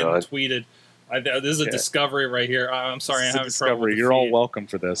 this my is getting God. tweeted. This is a discovery right here. I'm sorry, I'm having trouble with the You're all feed. welcome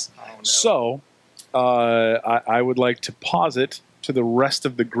for this. Oh, no. So, I would like to posit to the rest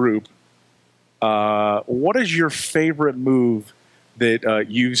of the group, what is your favorite move that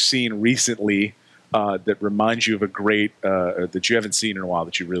you've seen recently that reminds you of a great that you haven't seen in a while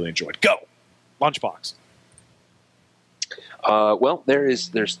that you really enjoyed? Go, Lunchbox. Well,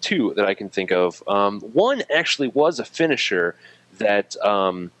 there's two that I can think of. One actually was a finisher that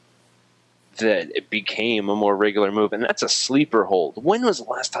that it became a more regular move, and that's a sleeper hold. When was the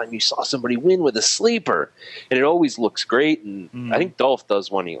last time you saw somebody win with a sleeper? And it always looks great. And I think Dolph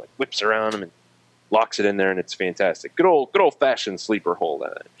does one. He like whips around him and locks it in there, and it's fantastic. Good old fashioned sleeper hold.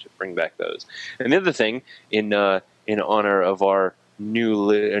 Should bring back those. And the other thing, in honor of our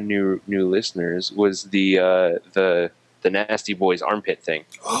new listeners, was the Nasty Boys armpit thing.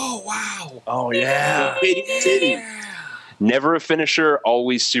 Oh wow! Oh yeah. Titty. Never a finisher,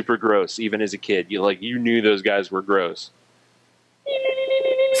 always super gross. Even as a kid, you knew those guys were gross.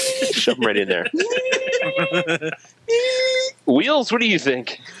 Shove them right in there. Wheels, what do you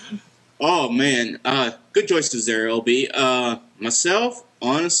think? Oh man, good choices there, LB. Myself,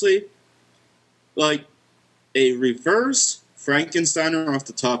 honestly, like a reverse Frankensteiner off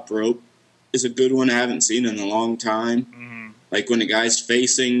the top rope is a good one I haven't seen in a long time. Mm-hmm. Like when the guy's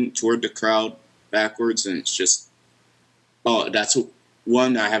facing toward the crowd backwards, and it's just, that's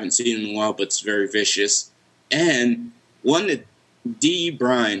one I haven't seen in a while, but it's very vicious. And one that D.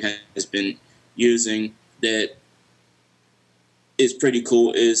 Bryan has been using that is pretty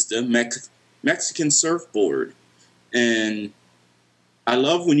cool is the Mexican surfboard. And I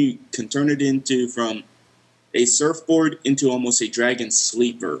love when you can turn it from a surfboard into almost a dragon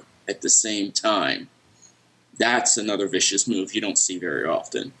sleeper at the same time. That's another vicious move you don't see very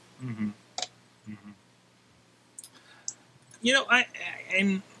often. Mm-hmm. Mm-hmm.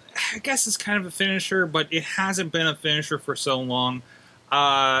 I guess it's kind of a finisher, but it hasn't been a finisher for so long.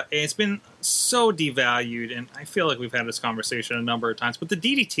 It's been so devalued, and I feel like we've had this conversation a number of times. But the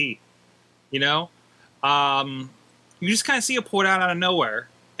DDT, you just kind of see it pulled out of nowhere,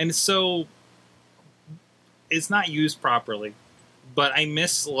 and it's not used properly. But I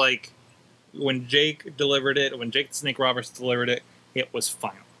miss when Jake delivered it, when Jake the Snake Roberts delivered it, it was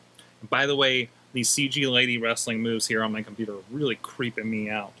final. And by the way, these CG lady wrestling moves here on my computer are really creeping me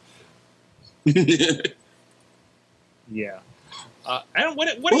out. Yeah.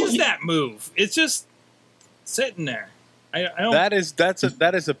 What is that move? It's just sitting there. I don't. That is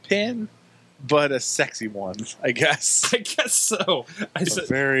a pin, but a sexy one, I guess. I guess so. A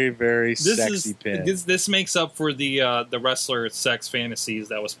very, very sexy pin. This makes up for the wrestler sex fantasies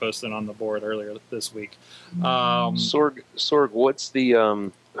that was posted on the board earlier this week. Sorg, what's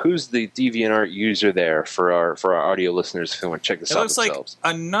the who's the DeviantArt user there for our audio listeners if they want to check this out It looks themselves?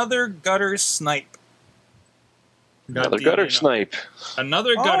 like another gutter snipe. Another gutter snipe.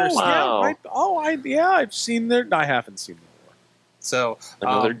 Another gutter snipe. Yeah, I've seen there. I haven't seen it. So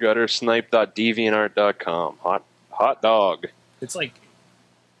Another guttersnipe.deviantart.com. Hot dog. It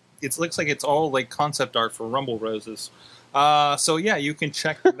looks like it's all like concept art for Rumble Roses. So yeah, you can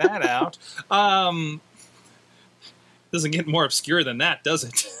check that out. Doesn't get more obscure than that, does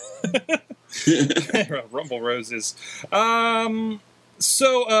it? Rumble Roses.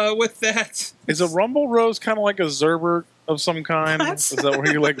 So with that, is a Rumble Rose kind of like a Zerbert of some kind? What? Is that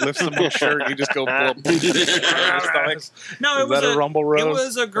where you lift someone's shirt and you just go blow no, it was a Rumble Rose? It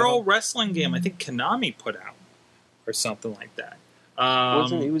was a girl wrestling game. I think Konami put out or something like that.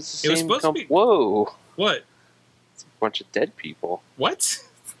 It was the same supposed to be. Whoa! What? It's a bunch of dead people. What?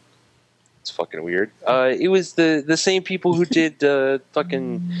 It's fucking weird. It was the same people who did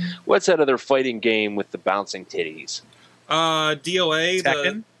fucking what's that other fighting game with the bouncing titties? DOA.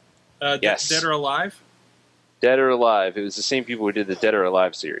 Tekken? Yes. Dead or Alive. Dead or Alive. It was the same people who did the Dead or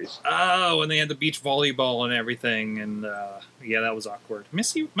Alive series. Oh, and they had the beach volleyball and everything, and yeah, that was awkward.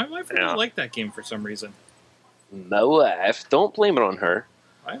 Missy, my wife really liked that game for some reason. My wife. Don't blame it on her.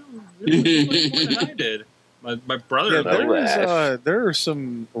 I really played more than I did. My brother. Yeah, there are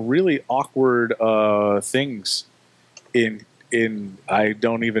some really awkward things in. I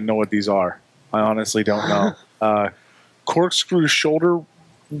don't even know what these are. I honestly don't know. Corkscrew shoulder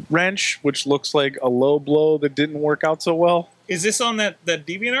wrench, which looks like a low blow that didn't work out so well. Is this on that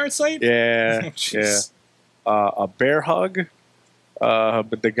DeviantArt site? Yeah, yeah. A bear hug,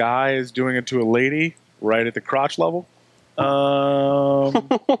 but the guy is doing it to a lady right at the crotch level. What?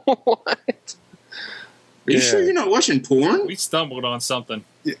 Are you sure you're not watching porn? We stumbled on something.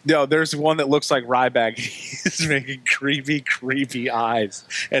 No, there's one that looks like Ryback. He's making creepy eyes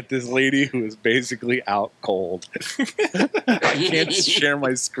at this lady who is basically out cold. I can't share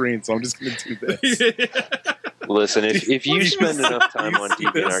my screen, so I'm just going to do this. Listen, if you spend enough time on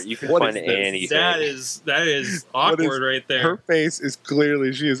DeviantArt, you can find anything. That is awkward right there. Her face is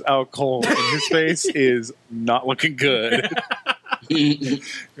clearly, she is out cold, and his face is not looking good.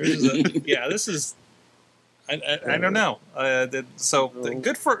 Yeah, this is. I don't know.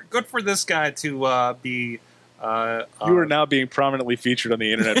 Good for this guy to be. You are now being prominently featured on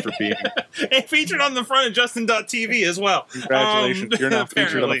the internet for being. And featured on the front of Justin.tv as well. Congratulations. You're now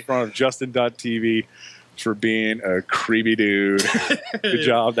featured on the front of Justin.tv for being a creepy dude. Good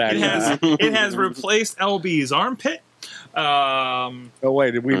job, that guy. It has replaced LB's armpit. Oh,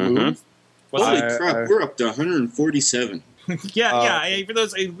 wait, did we move? Holy crap, we're up to 147. Yeah. For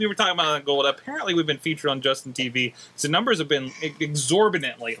those, we were talking about gold. Apparently, we've been featured on Justin TV. So numbers have been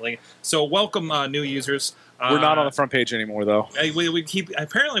exorbitant lately. So welcome, new users. We're not on the front page anymore, though. We keep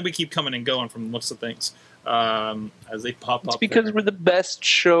coming and going from the looks of things as they pop up. It's because we're the best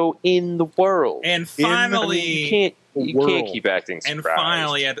show in the world. And finally, you can't keep acting surprised. And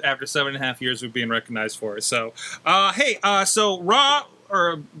finally, after 7.5 years, we're being recognized for it. So, so Raw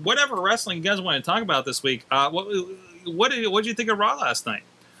or whatever wrestling you guys want to talk about this week. What did you think of Raw last night?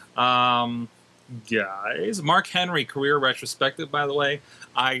 Guys, Mark Henry career retrospective, by the way.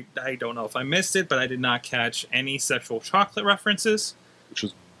 I don't know if I missed it, but I did not catch any sexual chocolate references.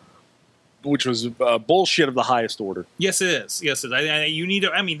 Which was bullshit of the highest order. Yes, it is. Yes, it is. You need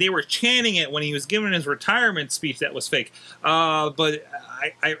to. I mean, they were chanting it when he was giving his retirement speech. That was fake. But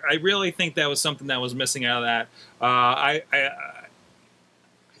I really think that was something that was missing out of that.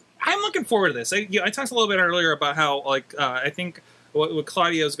 I'm looking forward to this. I talked a little bit earlier about how, I think what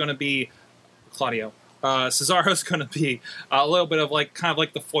Claudio is going to be, Cesaro's going to be a little bit of kind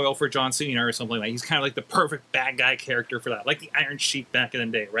of the foil for John Cena or something like that. He's kind of like the perfect bad guy character for that, like the Iron Sheik back in the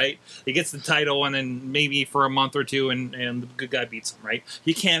day, right? He gets the title and then maybe for a month or two and the good guy beats him, right?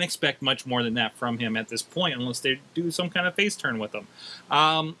 You can't expect much more than that from him at this point unless they do some kind of face turn with him.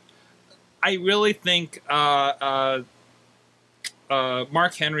 I really think Mark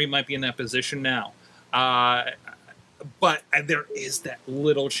Henry might be in that position now. But there is that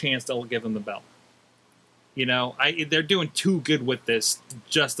little chance they'll give him the belt. They're doing too good with this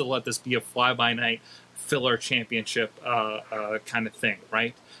just to let this be a fly-by-night filler championship kind of thing,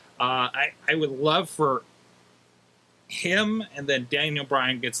 right? I would love for him, and then Daniel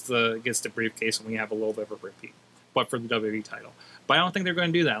Bryan gets the briefcase, and we have a little bit of a repeat, but for the WWE title. But I don't think they're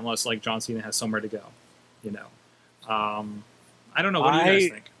going to do that unless John Cena has somewhere to go. I don't know. What do you guys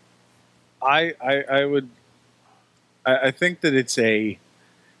think? I think that it's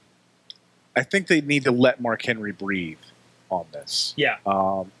I think they need to let Mark Henry breathe on this. Yeah.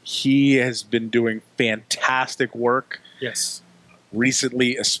 He has been doing fantastic work. Yes.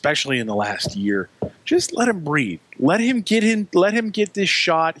 Recently, especially in the last year. Just let him breathe. Let him get this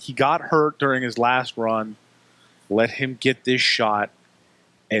shot. He got hurt during his last run. Let him get this shot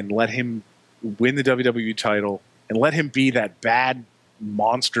and let him win the WWE title and let him be that bad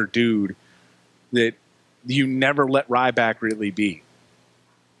monster dude that you never let Ryback really be.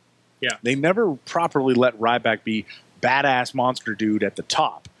 Yeah. They never properly let Ryback be badass monster dude at the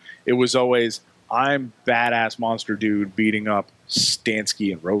top. It was always, I'm badass monster dude beating up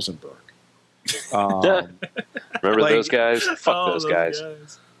Stansky and Rosenberg. Remember those guys? Fuck those guys.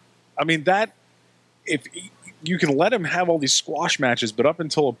 I mean, if you can let him have all these squash matches, but up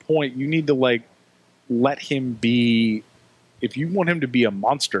until a point, you need to let him be, if you want him to be a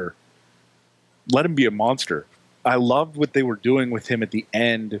monster, let him be a monster. I loved what they were doing with him at the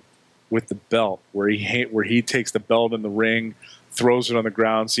end with the belt, where he takes the belt in the ring, throws it on the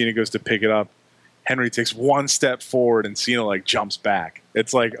ground, Cena goes to pick it up, Henry takes one step forward, and Cena jumps back.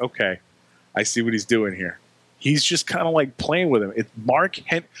 It's okay, I see what he's doing here. He's just kind of playing with him. It's Mark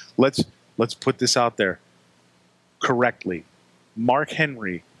Henry. Let's put this out there correctly. Mark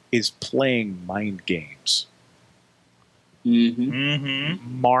Henry is playing mind games. Mm-hmm.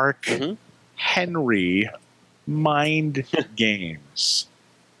 Mm-hmm. Mark Henry mind games.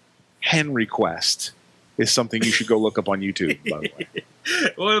 Henry Quest is something you should go look up on YouTube, by the way.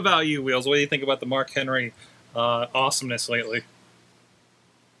 What about you, Wheels? What do you think about the Mark Henry awesomeness lately?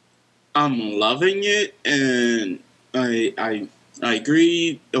 I'm loving it, and I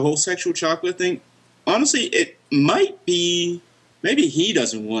agree. The whole sexual chocolate thing, honestly, it might be maybe he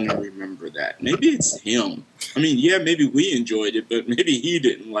doesn't want to remember that. Maybe it's him. I mean, yeah, maybe we enjoyed it, but maybe he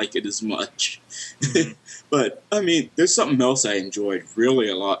didn't like it as much. But, I mean, there's something else I enjoyed really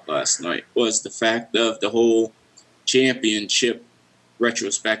a lot last night, was the fact of the whole championship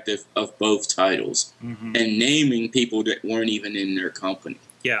retrospective of both titles and naming people that weren't even in their company.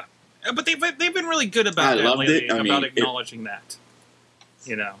 Yeah. But they've been really good about I that loved lately, it. I about mean, acknowledging that.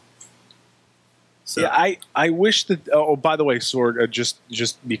 You know. So, Yeah, I wish that. Oh, by the way, Sword, just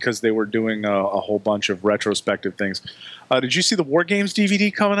because they were doing a whole bunch of retrospective things. Did you see the War Games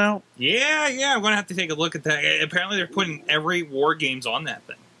DVD coming out? yeah, I'm going to have to take a look at that. Apparently, they're putting every War Games on that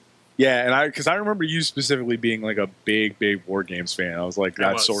thing. Yeah, and because I remember you specifically being like a big War Games fan. I was like,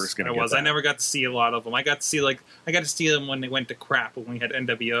 that Sword's going to get that. I never got to see a lot of them. I got to see them when they went to crap, when we had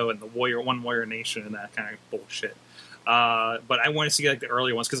NWO and the One Warrior Nation and that kind of bullshit. But I want to see like the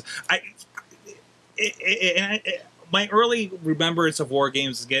earlier ones because my early remembrance of War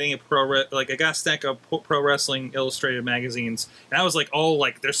Games is getting I got a stack of Pro Wrestling Illustrated magazines, and I was like, oh,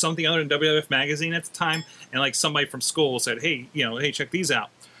 like there's something other than WWF magazine at the time, and like somebody from school said, hey, check these out,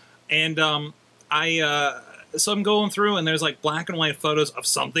 and so I'm going through, and there's like black and white photos of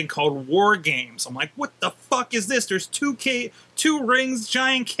something called War Games. I'm like, what the fuck is this? There's two rings,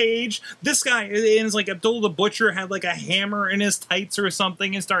 giant cage. This guy is like Abdullah the Butcher had like a hammer in his tights or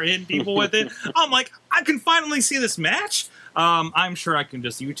something and started hitting people with it. I'm like, I can finally see this match. I'm sure I can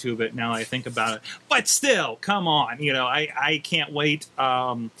just YouTube it now that I think about it. But still, come on. I can't wait.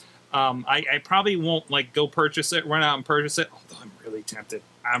 I probably won't like go purchase it, run out and purchase it. Although I'm really tempted.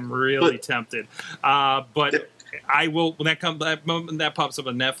 Tempted. But I will when that moment that pops up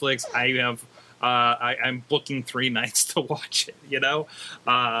on Netflix. I have I'm booking 3 nights to watch it.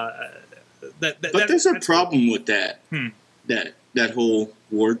 But there's a problem with that. That whole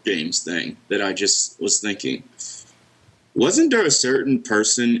War Games thing that I just was thinking. Wasn't there a certain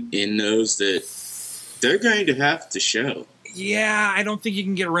person in those that they're going to have to show? Yeah, I don't think you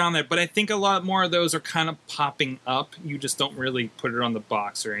can get around that, but I think a lot more of those are kind of popping up. You just don't really put it on the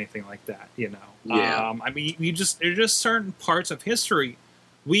box or anything like that, Yeah. I mean, there's just certain parts of history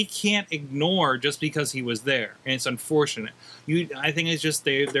we can't ignore just because he was there, and it's unfortunate. I think it's just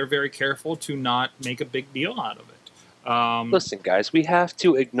they're very careful to not make a big deal out of it. Listen, guys, we have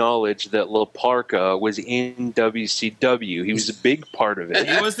to acknowledge that La Parka was in WCW. He was a big part of it.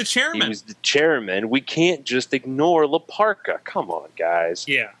 He was the chairman. He was the chairman. We can't just ignore La Parka. Come on, guys.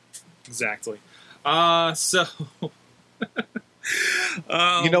 Yeah, exactly. So,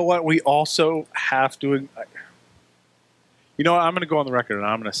 you know what? We also have to. You know what? I'm going to go on the record and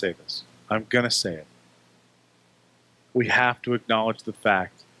I'm going to say this. I'm going to say it. We have to acknowledge the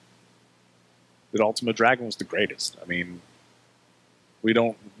fact that Ultimate Dragon was the greatest. I mean, we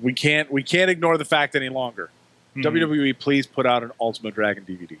can't ignore the fact any longer. WWE, please put out an Ultimate Dragon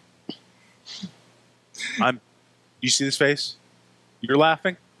DVD. You see this face? You're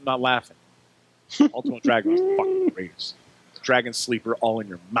laughing? I'm not laughing. Ultimate Dragon was the fucking greatest. Dragon Sleeper all in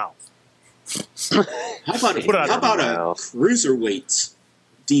your mouth. How about a Cruiserweights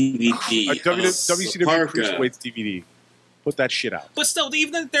DVD? WCW Cruiserweights DVD. Put that shit out. But still,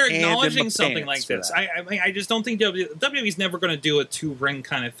 even if they're acknowledging something like this, I just don't think WWE's never going to do a 2-ring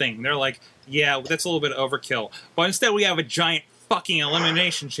kind of thing. They're like, yeah, that's a little bit of overkill. But instead, we have a giant fucking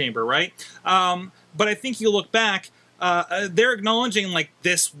elimination chamber, right? But I think you look back, they're acknowledging like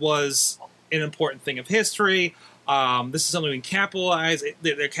this was an important thing of history. This is something we can capitalize.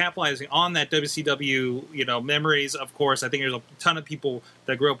 They're capitalizing on that WCW, memories. Of course, I think there's a ton of people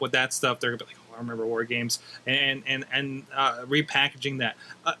that grew up with that stuff. They're gonna be like, "Oh, I remember War Games," and repackaging that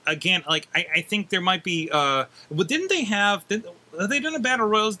again. Like I think there might be. Well, didn't they have? Have they done a Battle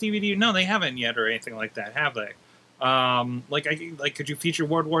Royals DVD? No, they haven't yet, or anything like that, have they? Could you feature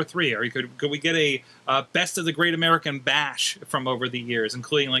World War III, or could we get a Best of the Great American Bash from over the years,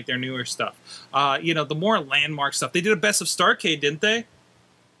 including like their newer stuff? The more landmark stuff. They did a Best of Starrcade, didn't they?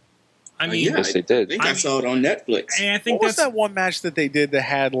 I mean, yes, they did. I think I saw it on Netflix. And I think what was that one match that they did that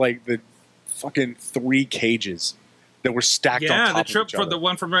had like the fucking 3 cages that were stacked on top of each other? Yeah, the trip for the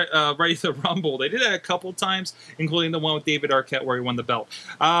one from Ready to Rumble. They did that a couple times, including the one with David Arquette where he won the belt.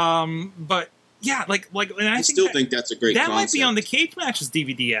 But yeah, and I think that's a great that concept. might be on the Cage Matches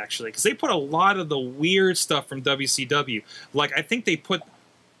DVD, actually, because they put a lot of the weird stuff from WCW. Like, I think they put...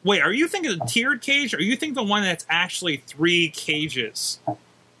 Wait, are you thinking the tiered cage, or are you thinking the one that's actually 3 cages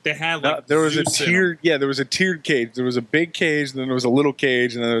that had, like, there was a tiered... Yeah, there was a tiered cage. There was a big cage, then there was a little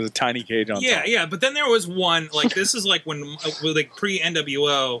cage, and then there was a tiny cage on top. Yeah, but then there was one, like, this is like when, like,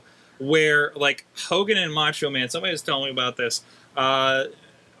 pre-NWO, where, like, Hogan and Macho Man, somebody was telling me about this,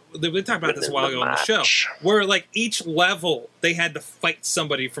 we talked about this a while ago on the show, where like each level they had to fight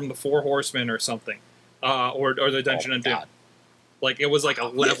somebody from the Four Horsemen or something, or the Dungeon of Doom. Like it was like a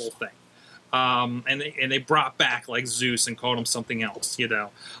level thing. And they brought back like Zeus and called him something else, you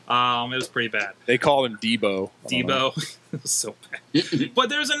know. It was pretty bad. They called him Debo. Debo. It was so bad. But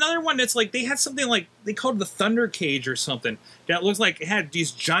there's another one that's like they had something like they called it the Thunder Cage or something. That looked like it had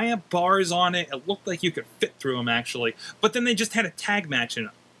these giant bars on it. It looked like you could fit through them actually. But then they just had a tag match in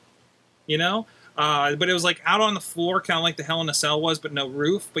it. You know? But it was like out on the floor, kind of like the Hell in a Cell was, but no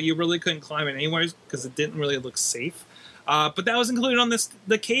roof. But you really couldn't climb it anyways because it didn't really look safe. But that was included on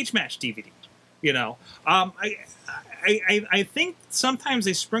the cage match DVD. You know, I think sometimes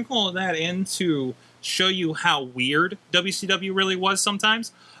they sprinkle that in to show you how weird WCW really was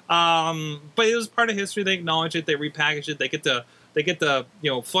sometimes. But it was part of history. They acknowledge it. They repackage it. They get to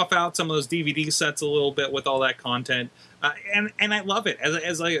fluff out some of those DVD sets a little bit with all that content. And I love it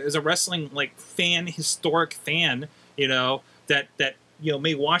as a wrestling like fan, historic fan. You know that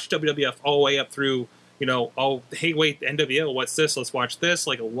may watch WWF all the way up through. You know, oh, hey, wait, NWO, what's this? Let's watch this.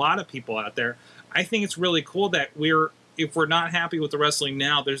 Like a lot of people out there. I think it's really cool that if we're not happy with the wrestling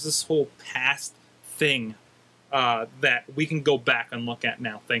now, there's this whole past thing that we can go back and look at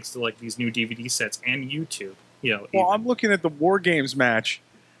now, thanks to like these new DVD sets and YouTube. You know, well, I'm looking at the War Games match,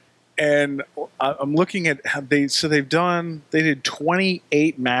 and I'm looking at how they did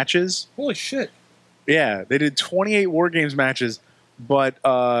 28 matches. Holy shit! Yeah, they did 28 War Games matches,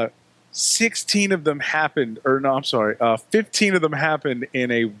 but 16 of them happened, 15 of them happened in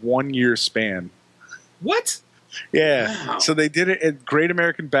a 1 year span. What? Yeah. Wow. So they did it at Great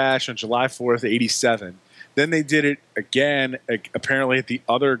American Bash on July 4th, 87. Then they did it again, apparently at the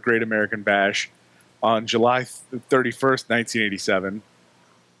other Great American Bash on July 31st, 1987.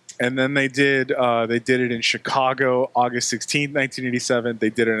 And then they did it in Chicago, August 16th, 1987. They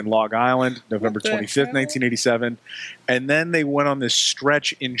did it in Long Island, November 25th, 1987. And then they went on this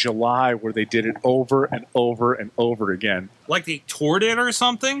stretch in July where they did it over and over and over again. Like they toured it or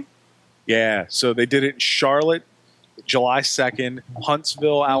something? Yeah. So they did it in Charlotte, July 2nd,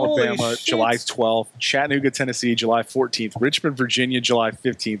 Huntsville, Alabama, Holy shit. July 12th, Chattanooga, Tennessee, July 14th, Richmond, Virginia, July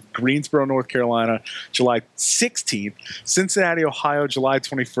 15th, Greensboro, North Carolina, July 16th, Cincinnati, Ohio, July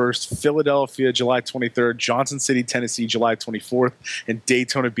 21st, Philadelphia, July 23rd, Johnson City, Tennessee, July 24th, and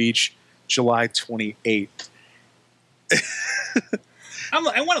Daytona Beach, July 28th.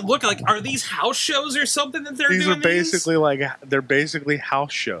 I want to look like, are these house shows or something that they're These doing? are basically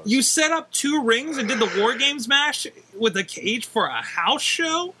house shows. You set up 2 rings and did the War Games match with a cage for a house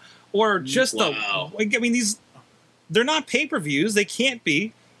show, or just Wow. I mean, they're not pay-per-views. They can't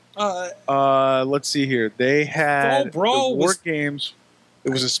be. Let's see here. They had Brawl the War was- Games.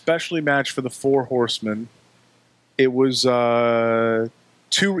 It was a specialty match for the Four Horsemen. It was 2.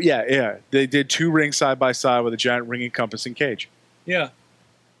 Yeah. They did 2 rings side by side with a giant ring encompassing cage. Yeah.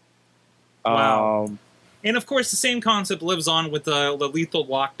 Wow. Um, And of course, the same concept lives on with the Lethal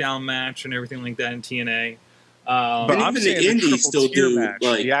Lockdown match and everything like that in TNA. But And I'm even saying the the indies triple still tier do match,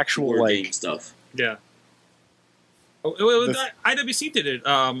 like the actual War like Game stuff. Yeah. IWC did it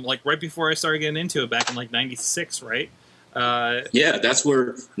like right before I started getting into it back in like '96, right? Yeah, that's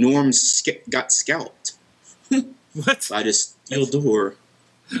where Norm got scalped What? by this steel door.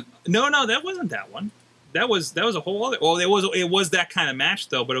 No, that wasn't that one. That was a whole other. Well, it was that kind of match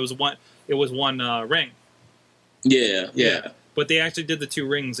though, but it was one ring. Yeah. But they actually did the 2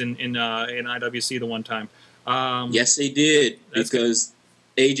 rings in IWC the one time. Yes, they did, That's because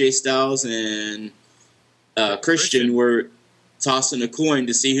AJ Styles and Christian were tossing a coin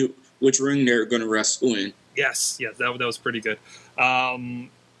to see which ring they're going to wrestle in. Yes, that was pretty good.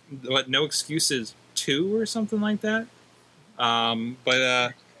 What, No Excuses 2 or something like that.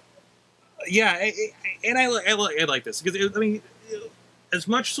 Yeah, and I like this because I mean, as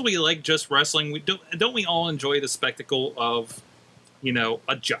much as we like just wrestling, don't we all enjoy the spectacle of,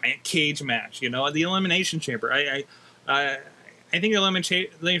 a giant cage match? The Elimination Chamber. I think the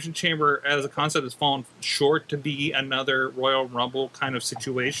Elimination Chamber as a concept has fallen short to be another Royal Rumble kind of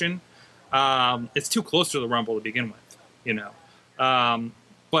situation. It's too close to the Rumble to begin with,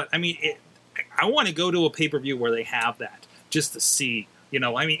 But I mean, I want to go to a pay-per-view where they have that just to see.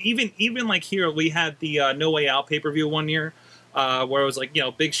 I mean, even like here, we had the No Way Out pay-per-view one year where it was like,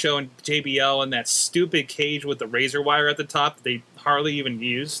 Big Show and JBL and that stupid cage with the razor wire at the top that they hardly even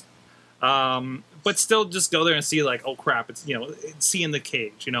used. But still just go there and see like, oh crap, it's, seeing the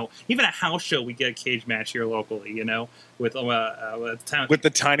cage, Even a house show, we get a cage match here locally, with with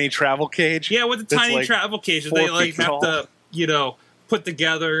the tiny travel cage. Yeah, with the That's tiny like travel cage that 4 they like feet have tall. to, put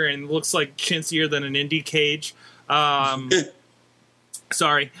together and looks like chintzier than an indie cage.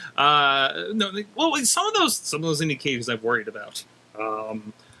 Sorry. No. Well, some of those indicators I've worried about.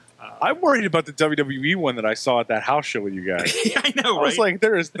 I'm worried about the WWE one that I saw at that house show with you guys. Yeah, I know, I was right? like,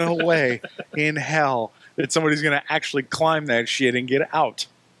 there is no way in hell that somebody's going to actually climb that shit and get out.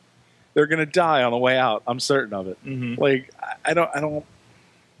 They're going to die on the way out. I'm certain of it. Mm-hmm. Like,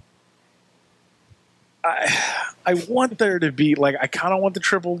 I want there to be, like, I kind of want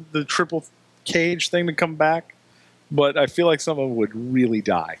the triple cage thing to come back, but I feel like someone would really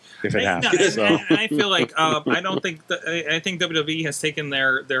die if it happened. And I feel like I don't think I think WWE has taken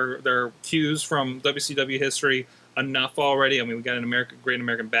their cues from WCW history enough already. I mean, we got an Great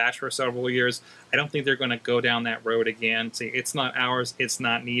American Bash for several years. I don't think they're going to go down that road again. See, it's not ours. It's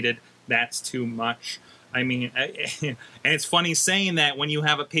not needed. That's too much. I mean, and it's funny saying that when you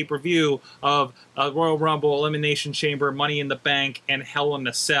have a pay-per-view of a Royal Rumble, Elimination Chamber, Money in the Bank, and Hell in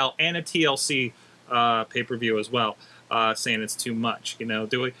a Cell, and a TLC pay-per-view as well, saying it's too much. You know,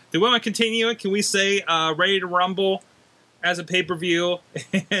 do we want to continue it? Can we say Ready to Rumble as a pay-per-view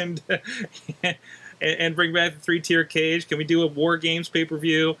and bring back the 3-tier cage? Can we do a War Games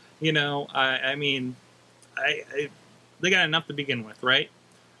pay-per-view? You know, I mean, they got enough to begin with, right?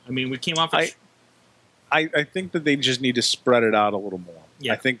 I mean, we came off. I think that they just need to spread it out a little more.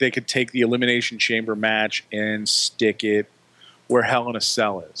 Yeah. I think they could take the Elimination Chamber match and stick it where Hell in a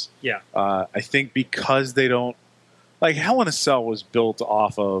Cell is. Yeah. I think because they don't... Like, Hell in a Cell was built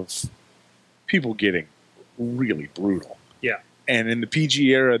off of people getting really brutal. Yeah. And in the PG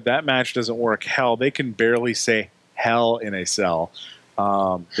era, that match doesn't work. Hell, they can barely say Hell in a Cell.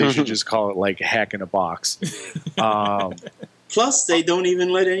 They should just call it, like, Heck in a Box. Plus, they don't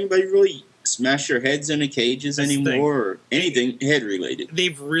even let anybody really smash their heads into cages anymore or anything head-related.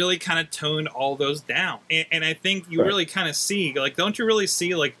 They've really kind of toned all those down. And I think you really kind of see, like, don't you really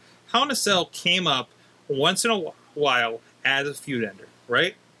see, like, Hell in a Cell came up once in a while as a feud ender,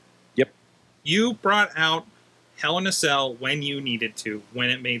 right? Yep. You brought out Hell in a Cell when you needed to, when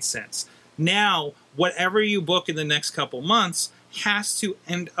it made sense. Now, whatever you book in the next couple months has to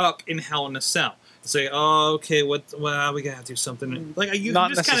end up in Hell in a Cell. Say, oh, okay, we gotta do something. Like, you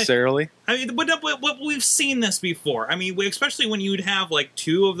Not just necessarily. I mean, but we've seen this before. I mean, especially when you'd have like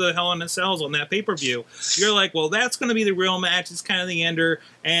 2 of the Hell in a Cells on that pay-per-view. You're like, well, that's going to be the real match. It's kind of the ender,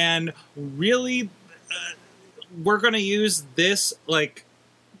 and really, we're going to use this like,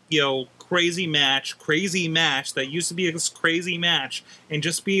 you know, crazy match that used to be a crazy match, and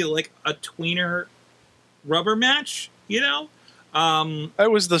just be like a tweener rubber match, you know.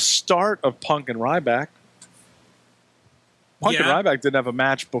 It was the start of Punk and Ryback. Punk and Ryback didn't have a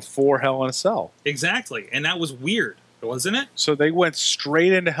match before Hell in a Cell. Exactly, and that was weird, wasn't it? So they went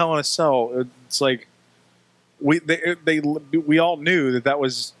straight into Hell in a Cell. It's like we all knew that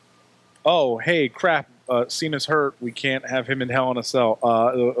was, oh, hey, crap, Cena's hurt. We can't have him in Hell in a Cell.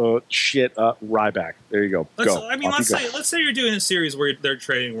 Ryback. There you go. Let's say you're doing a series where they're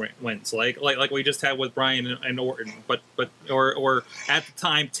trading wins, like we just had with Bryan and Orton, but or at the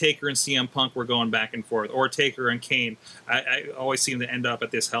time Taker and CM Punk were going back and forth, or Taker and Kane. I always seem to end up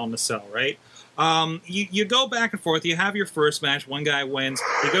at this Hell in a Cell, right? You go back and forth. You have your first match, one guy wins.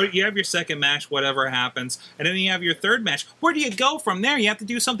 You have your second match, whatever happens, and then you have your third match. Where do you go from there? You have to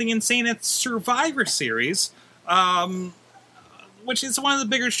do something insane at Survivor Series, which is one of the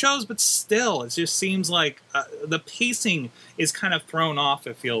bigger shows, but still, it just seems like the pacing is kind of thrown off.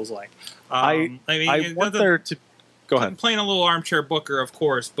 It feels like. I want there to go ahead. I'm playing a little armchair booker, of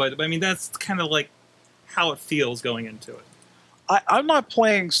course, but I mean that's kind of like how it feels going into it. I'm not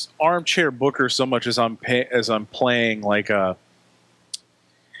playing armchair booker so much as I'm playing like a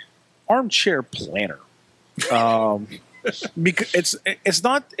armchair planner. Because it's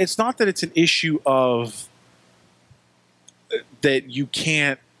not that it's an issue of that you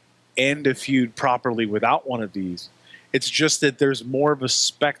can't end a feud properly without one of these. It's just that there's more of a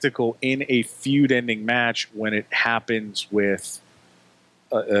spectacle in a feud-ending match when it happens with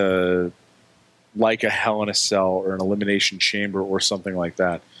like a Hell in a Cell or an Elimination Chamber or something like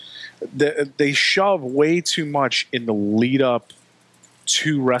that. They shove way too much in the lead up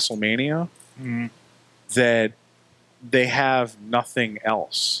to WrestleMania that they have nothing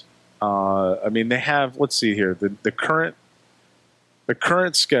else. I mean, they have, let's see here, the current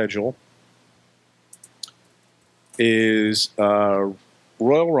schedule is Royal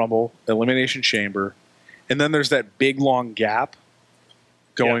Rumble, Elimination Chamber, and then there's that big long gap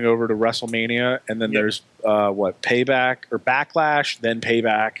going over to WrestleMania, and then there's Payback or Backlash, then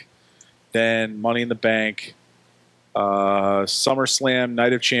Payback, then Money in the Bank, SummerSlam,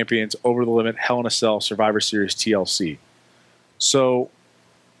 Night of Champions, Over the Limit, Hell in a Cell, Survivor Series, TLC. So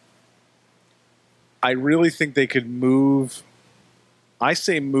I really think they could move I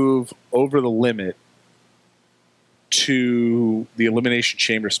say move over the limit to the Elimination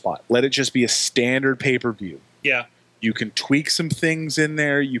Chamber spot. Let it just be a standard pay-per-view. Yeah. You can tweak some things in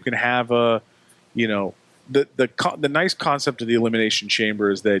there. You can have a, the nice concept of the Elimination Chamber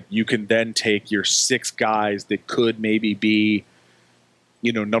is that you can then take your 6 guys that could maybe be,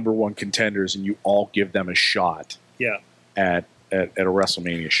 number 1 contenders, and you all give them a shot. Yeah. At a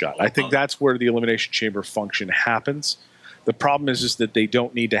WrestleMania shot. I think that's where the Elimination Chamber function happens. The problem is that they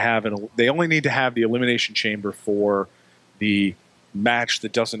don't need to have they only need to have the Elimination Chamber for the match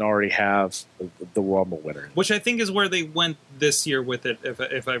that doesn't already have the Rumble winner. Which I think is where they went this year with it,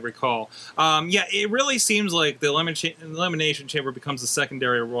 if I recall. It really seems like the Elimination Chamber becomes the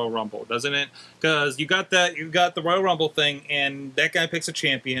secondary Royal Rumble, doesn't it? Because you got the Royal Rumble thing, and that guy picks a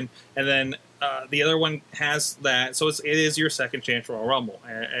champion, and then the other one has that, so it is your second chance Royal Rumble.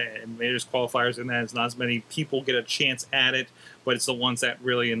 And there's qualifiers in that. It's not as many people get a chance at it, but it's the ones that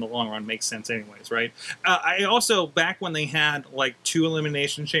really, in the long run, make sense anyways, right? I also, back when they had, 2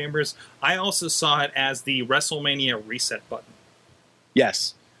 Elimination Chambers, I also saw it as the WrestleMania reset button.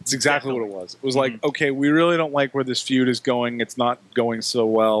 Yes, it's exactly what it was. It was like, okay, we really don't like where this feud is going. It's not going so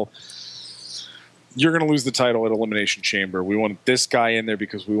well. You're going to lose the title at Elimination Chamber. We want this guy in there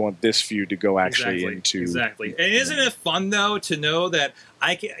because we want this feud to go actually into... Exactly. And isn't it fun, though, to know that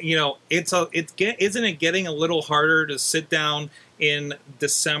isn't it getting a little harder to sit down in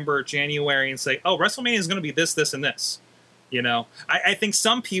December, January, and say, oh, WrestleMania is going to be this, this, and this? I think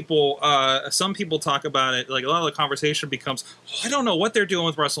some people talk about it, like a lot of the conversation becomes, I don't know what they're doing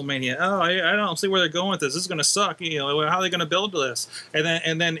with WrestleMania. Oh, I don't see where they're going with this. This is going to suck. How are they going to build to this?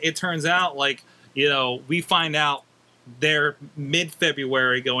 And then it turns out, we find out they're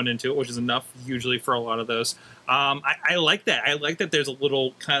mid-February going into it, which is enough usually for a lot of those. I like that. I like that there's a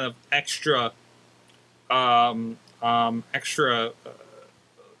little kind of extra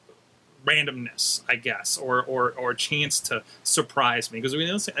randomness, I guess, or chance to surprise me.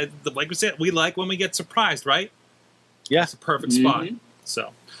 Because like we said, we like when we get surprised, right? Yeah. It's a perfect spot.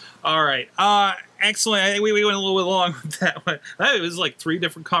 So, all right. Excellent. I think we went a little bit long with that one. It was like 3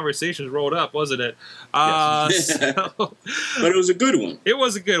 different conversations rolled up, wasn't it? Yes. But it was a good one. It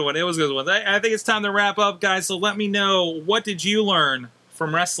was a good one. I think it's time to wrap up, guys. So let me know, what did you learn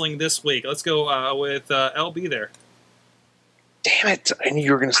from wrestling this week? Let's go with LB there. Damn it. I knew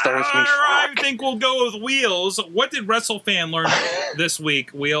you were going to start with me. I think we'll go with Wheels. What did WrestleFan learn this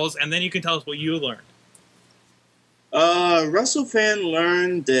week, Wheels? And then you can tell us what you learned. WrestleFan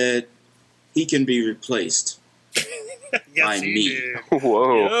learned that he can be replaced by me.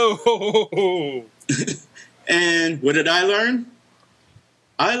 Whoa. And what did I learn?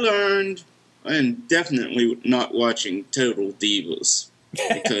 I learned, and definitely not watching Total Divas,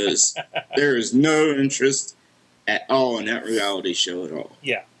 because there is no interest at all in that reality show at all.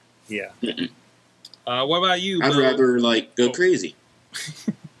 Yeah. What about you, Bo? I'd rather go crazy.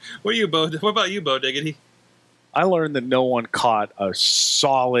 What about you, Bo Diggity? I learned that no one caught a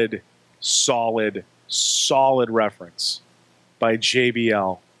solid reference by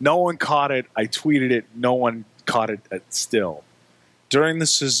JBL. No one caught it. I tweeted it. No one caught it still. During the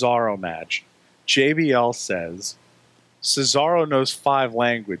Cesaro match, JBL says, Cesaro knows 5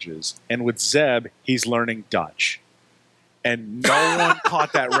 languages, and with Zeb, he's learning Dutch. And no one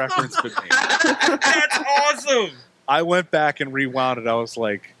caught that reference but me. That's awesome! I went back and rewound it. I was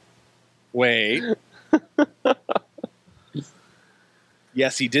like, wait.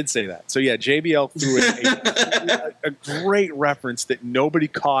 Yes, he did say that. So yeah, JBL threw in a great reference that nobody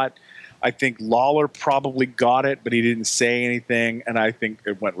caught. I think Lawler probably got it, but he didn't say anything, and I think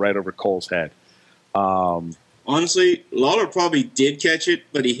it went right over Cole's head. Honestly, Lawler probably did catch it,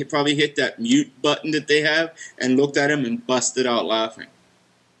 but he probably hit that mute button that they have and looked at him and busted out laughing.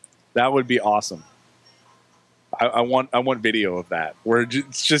 That would be awesome. I want video of that, where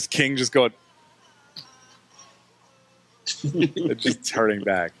it's just King just going... It's just turning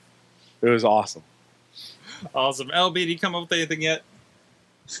back. It was awesome. Awesome. LB, did you come up with anything yet?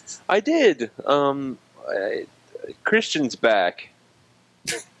 I did. Christian's back.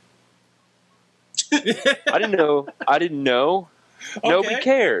 I didn't know. Okay. Nobody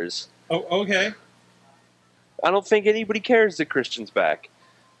cares. Oh, okay. I don't think anybody cares that Christian's back.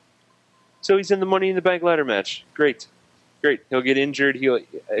 So he's in the Money in the Bank ladder match. Great. He'll get injured.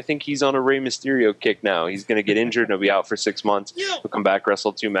 I think he's on a Rey Mysterio kick now. He's going to get injured and he'll be out for 6 months. Yeah. He'll come back,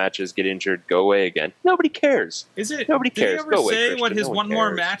 wrestle 2 matches, get injured, go away again. Nobody cares. Is it? Nobody cares. Did he ever Go away, say Christian. what his No one one more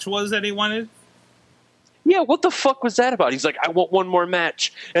cares. match was that he wanted? Yeah, what the fuck was that about? He's like, I want one more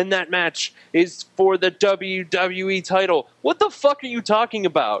match, and that match is for the WWE title. What the fuck are you talking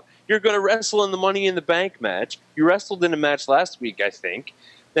about? You're going to wrestle in the Money in the Bank match. You wrestled in a match last week, I think.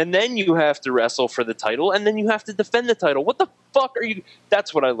 And then you have to wrestle for the title, and then you have to defend the title. What the fuck are you...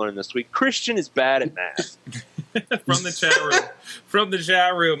 That's what I learned this week. Christian is bad at math. From the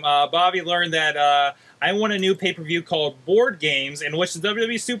chat room. Bobby learned that I won a new pay-per-view called Board Games, in which the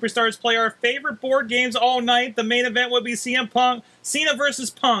WWE superstars play our favorite board games all night. The main event would be Cena versus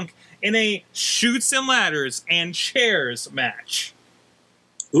Punk in a Chutes and Ladders and Chairs match.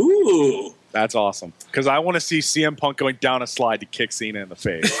 Ooh. That's awesome. Because I want to see CM Punk going down a slide to kick Cena in the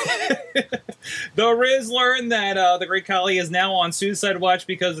face. The Riz learned that the Great Khali is now on suicide watch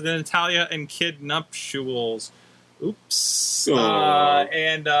because of the Natalia and Kid nuptials. Oops.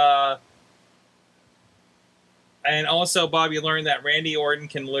 And also Bobby learned that Randy Orton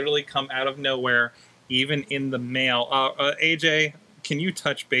can literally come out of nowhere, even in the mail. AJ, can you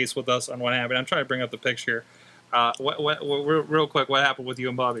touch base with us on what happened? I'm trying to bring up the picture. Real quick, what happened with you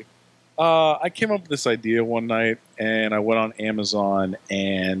and Bobby? I came up with this idea one night, and I went on Amazon,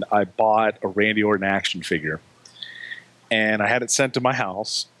 and I bought a Randy Orton action figure. And I had it sent to my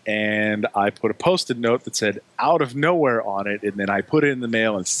house, and I put a Post-it note that said, out of nowhere on it, and then I put it in the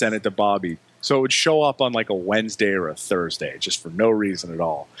mail and sent it to Bobby. So it would show up on like a Wednesday or a Thursday, just for no reason at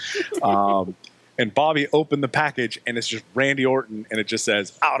all. And Bobby opened the package, and it's just Randy Orton, and it just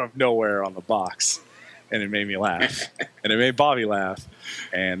says, out of nowhere on the box. And it made me laugh. And it made Bobby laugh.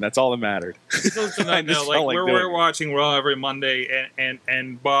 And that's all that mattered. We're watching Raw every Monday,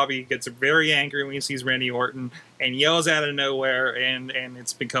 and Bobby gets very angry when he sees Randy Orton and yells out of nowhere, and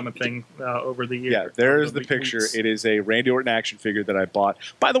it's become a thing over the years. Yeah, there's the picture. Weeks. It is a Randy Orton action figure that I bought.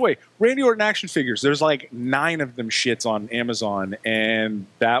 By the way, Randy Orton action figures, there's like 9 of them shits on Amazon, and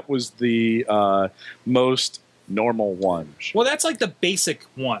that was the most normal one. Well, that's like the basic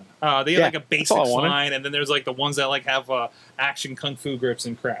one. They have like a basic line, and then there's like the ones that like have action kung fu grips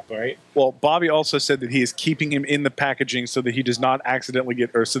and crap, right? Well, Bobby also said that he is keeping him in the packaging so that he does not accidentally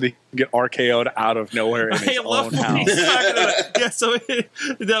get RKO'd out of nowhere in his own house. Yeah, so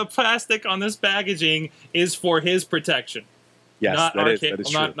the plastic on this packaging is for his protection. Yes, that is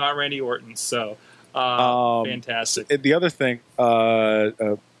true. Not Randy Orton. So fantastic. The other thing,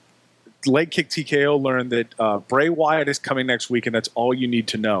 Leg Kick TKO learned that Bray Wyatt is coming next week, and that's all you need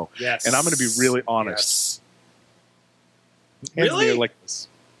to know. Yes. And I'm going to be really honest. Yes. Really? Like this.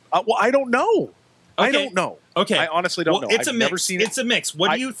 Well, I don't know. Okay. I don't know. Okay. I honestly don't know. It's I've a mix. never seen It's a mix.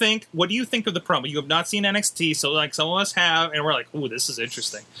 What do you think? What do you think of the promo? You have not seen NXT, so like some of us have, and we're like, "Ooh, this is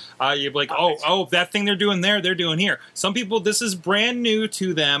interesting." You're like, "Oh, that thing they're doing there, they're doing here." Some people, this is brand new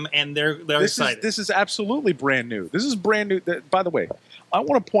to them, and they're excited. This is absolutely brand new. This is brand new. By the way, I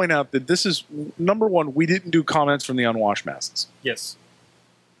want to point out that this is number one. We didn't do comments from the unwashed masses. Yes.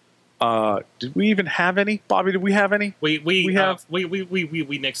 Did we even have any, Bobby? Did we have any? We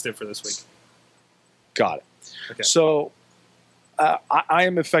nixed it for this week. Got it. Okay. So I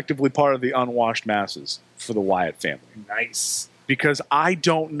am effectively part of the unwashed masses for the Wyatt family. Nice. Because I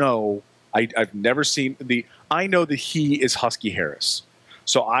don't know. I've never seen I know that he is Husky Harris.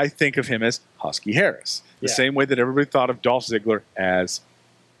 So I think of him as Husky Harris. The same way that everybody thought of Dolph Ziggler as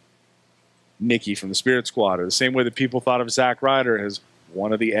Nikki from the Spirit Squad, or the same way that people thought of Zack Ryder as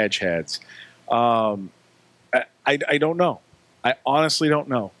one of the Edgeheads. I don't know. I honestly don't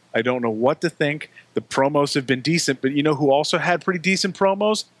know. I don't know what to think. The promos have been decent, but you know who also had pretty decent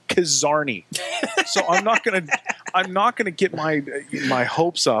promos? Kazarni. So I'm not gonna get my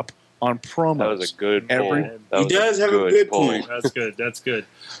hopes up on promos. That was a good point. He does have a good point. That's good.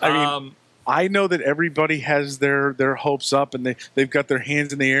 I mean, I know that everybody has their hopes up, and they've got their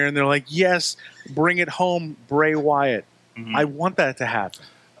hands in the air, and they're like, "Yes, bring it home, Bray Wyatt." Mm-hmm. I want that to happen.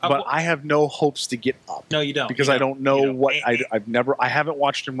 But I have no hopes to get up. No, you don't. Because I don't know what I haven't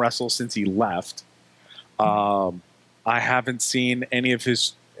watched him wrestle since he left. I haven't seen any of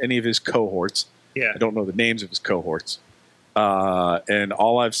his cohorts. Yeah. I don't know the names of his cohorts. And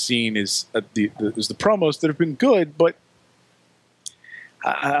all I've seen is the promos that have been good, but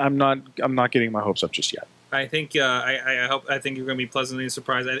I'm not getting my hopes up just yet. I think I think you're going to be pleasantly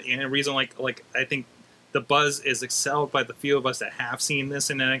surprised. And a reason like I think the buzz is excelled by the few of us that have seen this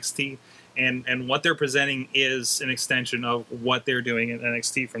in NXT, and what they're presenting is an extension of what they're doing in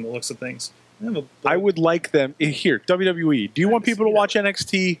NXT from the looks of things. I would like them here, WWE. Do you want people to watch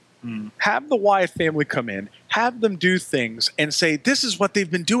NXT Have the Wyatt family come in, have them do things, and say, this is what they've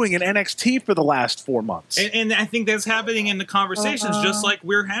been doing in NXT for the last 4 months. And I think that's happening in the conversations, just like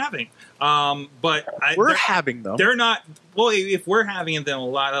we're having. We're having them. They're not. Well, if we're having it, then a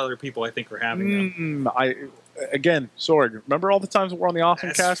lot of other people, I think, are having them. Again, Sorg, remember all the times that we're on the Awesome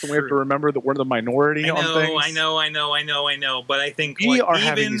That's Cast and we have to true. remember that we're the minority on things? I know. But I think We are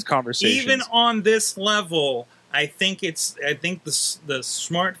having these conversations. Even on this level, I think the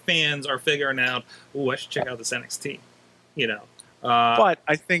smart fans are figuring out, I should check out this NXT. But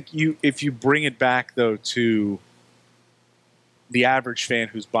I think if you bring it back, though, to the average fan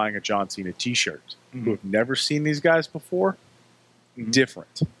who's buying a John Cena T-shirt, who have never seen these guys before,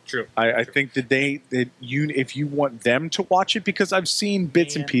 different. True. I think that if you want them to watch it, because I've seen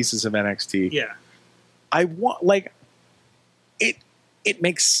bits and pieces of NXT. Yeah. I want it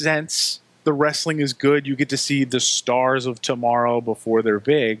makes sense. The wrestling is good. You get to see the stars of tomorrow before they're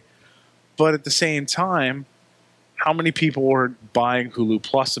big. But at the same time, how many people are buying Hulu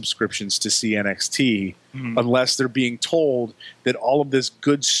Plus subscriptions to see NXT unless they're being told that all of this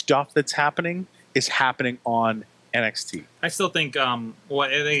good stuff that's happening is happening on NXT? I still think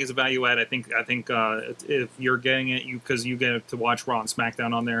what I think is a value add. I think if you're getting it, because you get to watch Raw and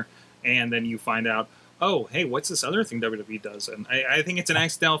SmackDown on there, and then you find out, oh, hey, what's this other thing WWE does? And I think it's an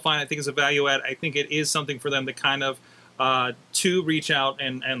accidental find. I think it's a value add. I think it is something for them to kind of to reach out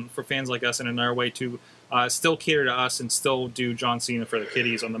and for fans like us in another way to still cater to us and still do John Cena for the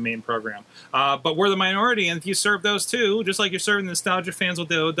kiddies on the main program. But we're the minority, and if you serve those too, just like you're serving the nostalgia fans with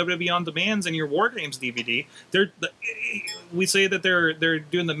the WWE On Demands and your War Games DVD, we say that they're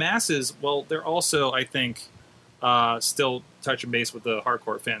doing the masses. Well, they're also, I think, still touching base with the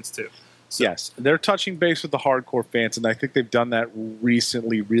hardcore fans too. So. Yes, they're touching base with the hardcore fans, and I think they've done that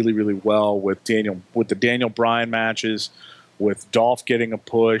recently really, really well with the Daniel Bryan matches, with Dolph getting a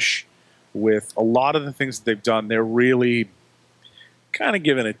push, with a lot of the things that they've done. They're really kind of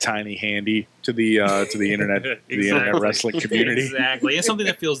giving a tiny handy to the internet, the internet wrestling community. Exactly, it's something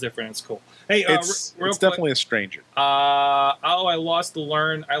that feels different. It's cool. Hey, it's definitely a stranger. I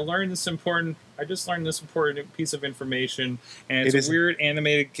just learned this important piece of information, and it's a weird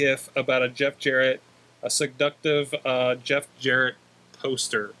animated GIF about a seductive Jeff Jarrett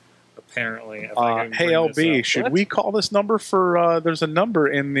poster. Apparently, hey LB, should we call this number for? There's a number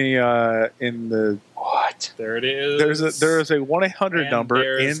in the what? There it is. There is a 1-800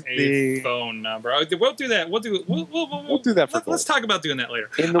 number in the phone number. We'll do that. We'll do that. Let's talk about doing that later.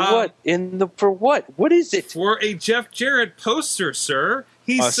 For what? What is it? For a Jeff Jarrett poster, sir.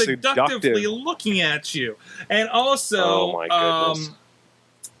 He's seductively looking at you, and also, oh my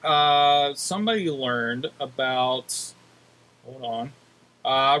goodness. Somebody learned about. Hold on.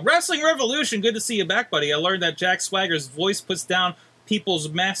 Wrestling Revolution, good to see you back, buddy. I learned that Jack Swagger's voice puts down people's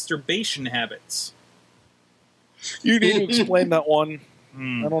masturbation habits. You need to explain that one.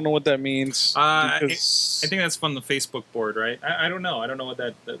 I don't know what that means. I think that's from the Facebook board, right? I don't know. I don't know what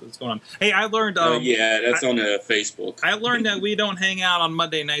that's going on. Hey, I learned... yeah, that's on Facebook. I learned that we don't hang out on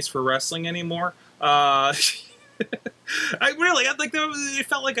Monday nights for wrestling anymore. It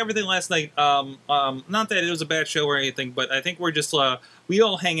felt like everything last night. Not that it was a bad show or anything, but I think we're just we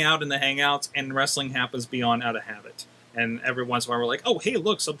all hang out in the hangouts, and wrestling happens beyond out of habit. And every once in a while, we're like, "Oh, hey,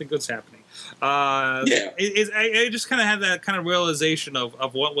 look, something good's happening." I just kind of had that kind of realization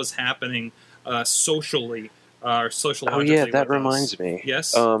of what was happening socially, sociologically. Oh yeah, that with reminds us. me.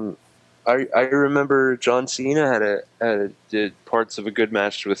 Yes. I remember John Cena did parts of a good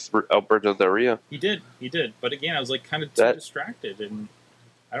match with Alberto Del Rio. He did. But again, I was like kind of too distracted, and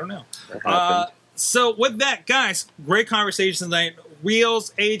I don't know. That happened. So with that, guys, great conversation tonight.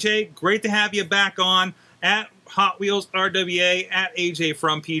 Wheels, AJ, great to have you back on at Hot Wheels RWA, at AJ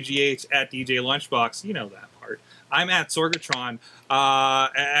from PGH, at DJ Lunchbox. You know that part. I'm at Sorgatron.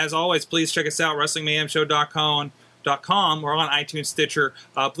 As always, please check us out, WrestlingMayhemShow.com. We're on iTunes, Stitcher,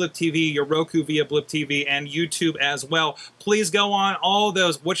 Blip TV, your Roku via Blip TV, and YouTube as well. Please go on all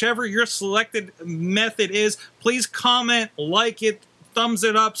those. Whichever your selected method is, please comment, like it, thumbs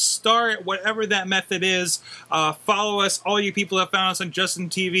it up, star it, whatever that method is. Follow us, all you people that found us on Justin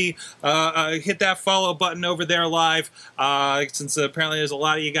TV. Hit that follow button over there live, since apparently there's a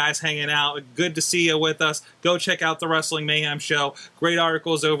lot of you guys hanging out. Good to see you with us. Go check out the Wrestling Mayhem Show. Great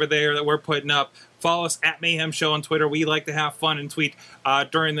articles over there that we're putting up. Follow us at Mayhem Show on Twitter. We like to have fun and tweet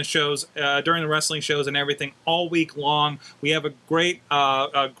during the shows, during the wrestling shows and everything all week long. We have a great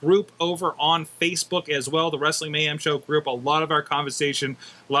group over on Facebook as well, the Wrestling Mayhem Show group. A lot of our conversation,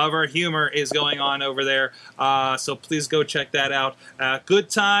 a lot of our humor is going on over there. So please go check that out.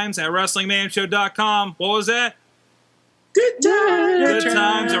 Good times at WrestlingMayhemShow.com. What was that? Good times. Good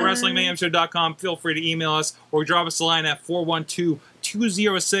times at WrestlingMayhemShow.com. Feel free to email us or drop us a line at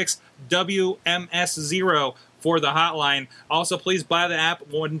 412-206-WMS0 for the hotline. Also, please buy the app,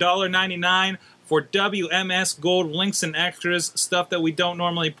 $1.99 for WMS Gold, links and extras, stuff that we don't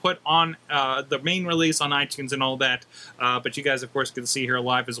normally put on the main release on iTunes and all that. But you guys, of course, can see here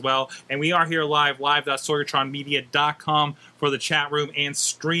live as well. And we are here live, live.sorgatronmedia.com for the chat room and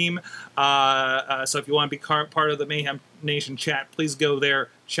stream. So if you want to be part of the Mayhem Nation chat, please go there.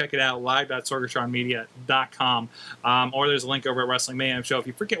 Check it out, live.sorgatronmedia.com. Or there's a link over at Wrestling Mayhem Show. If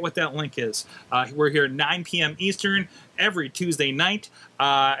you forget what that link is, we're here at 9 p.m. Eastern every Tuesday night.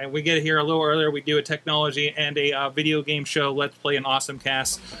 And we get here a little earlier. We do a technology and a video game show, Let's Play an Awesome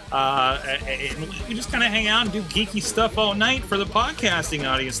Cast. And we just kind of hang out and do geeky stuff all night for the podcasting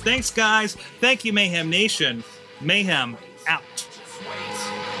audience. Thanks, guys. Thank you, Mayhem Nation. Mayhem out. Just wait,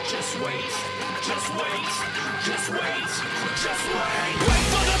 just wait, just wait, just wait, just wait. Wait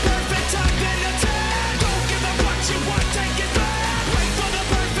for the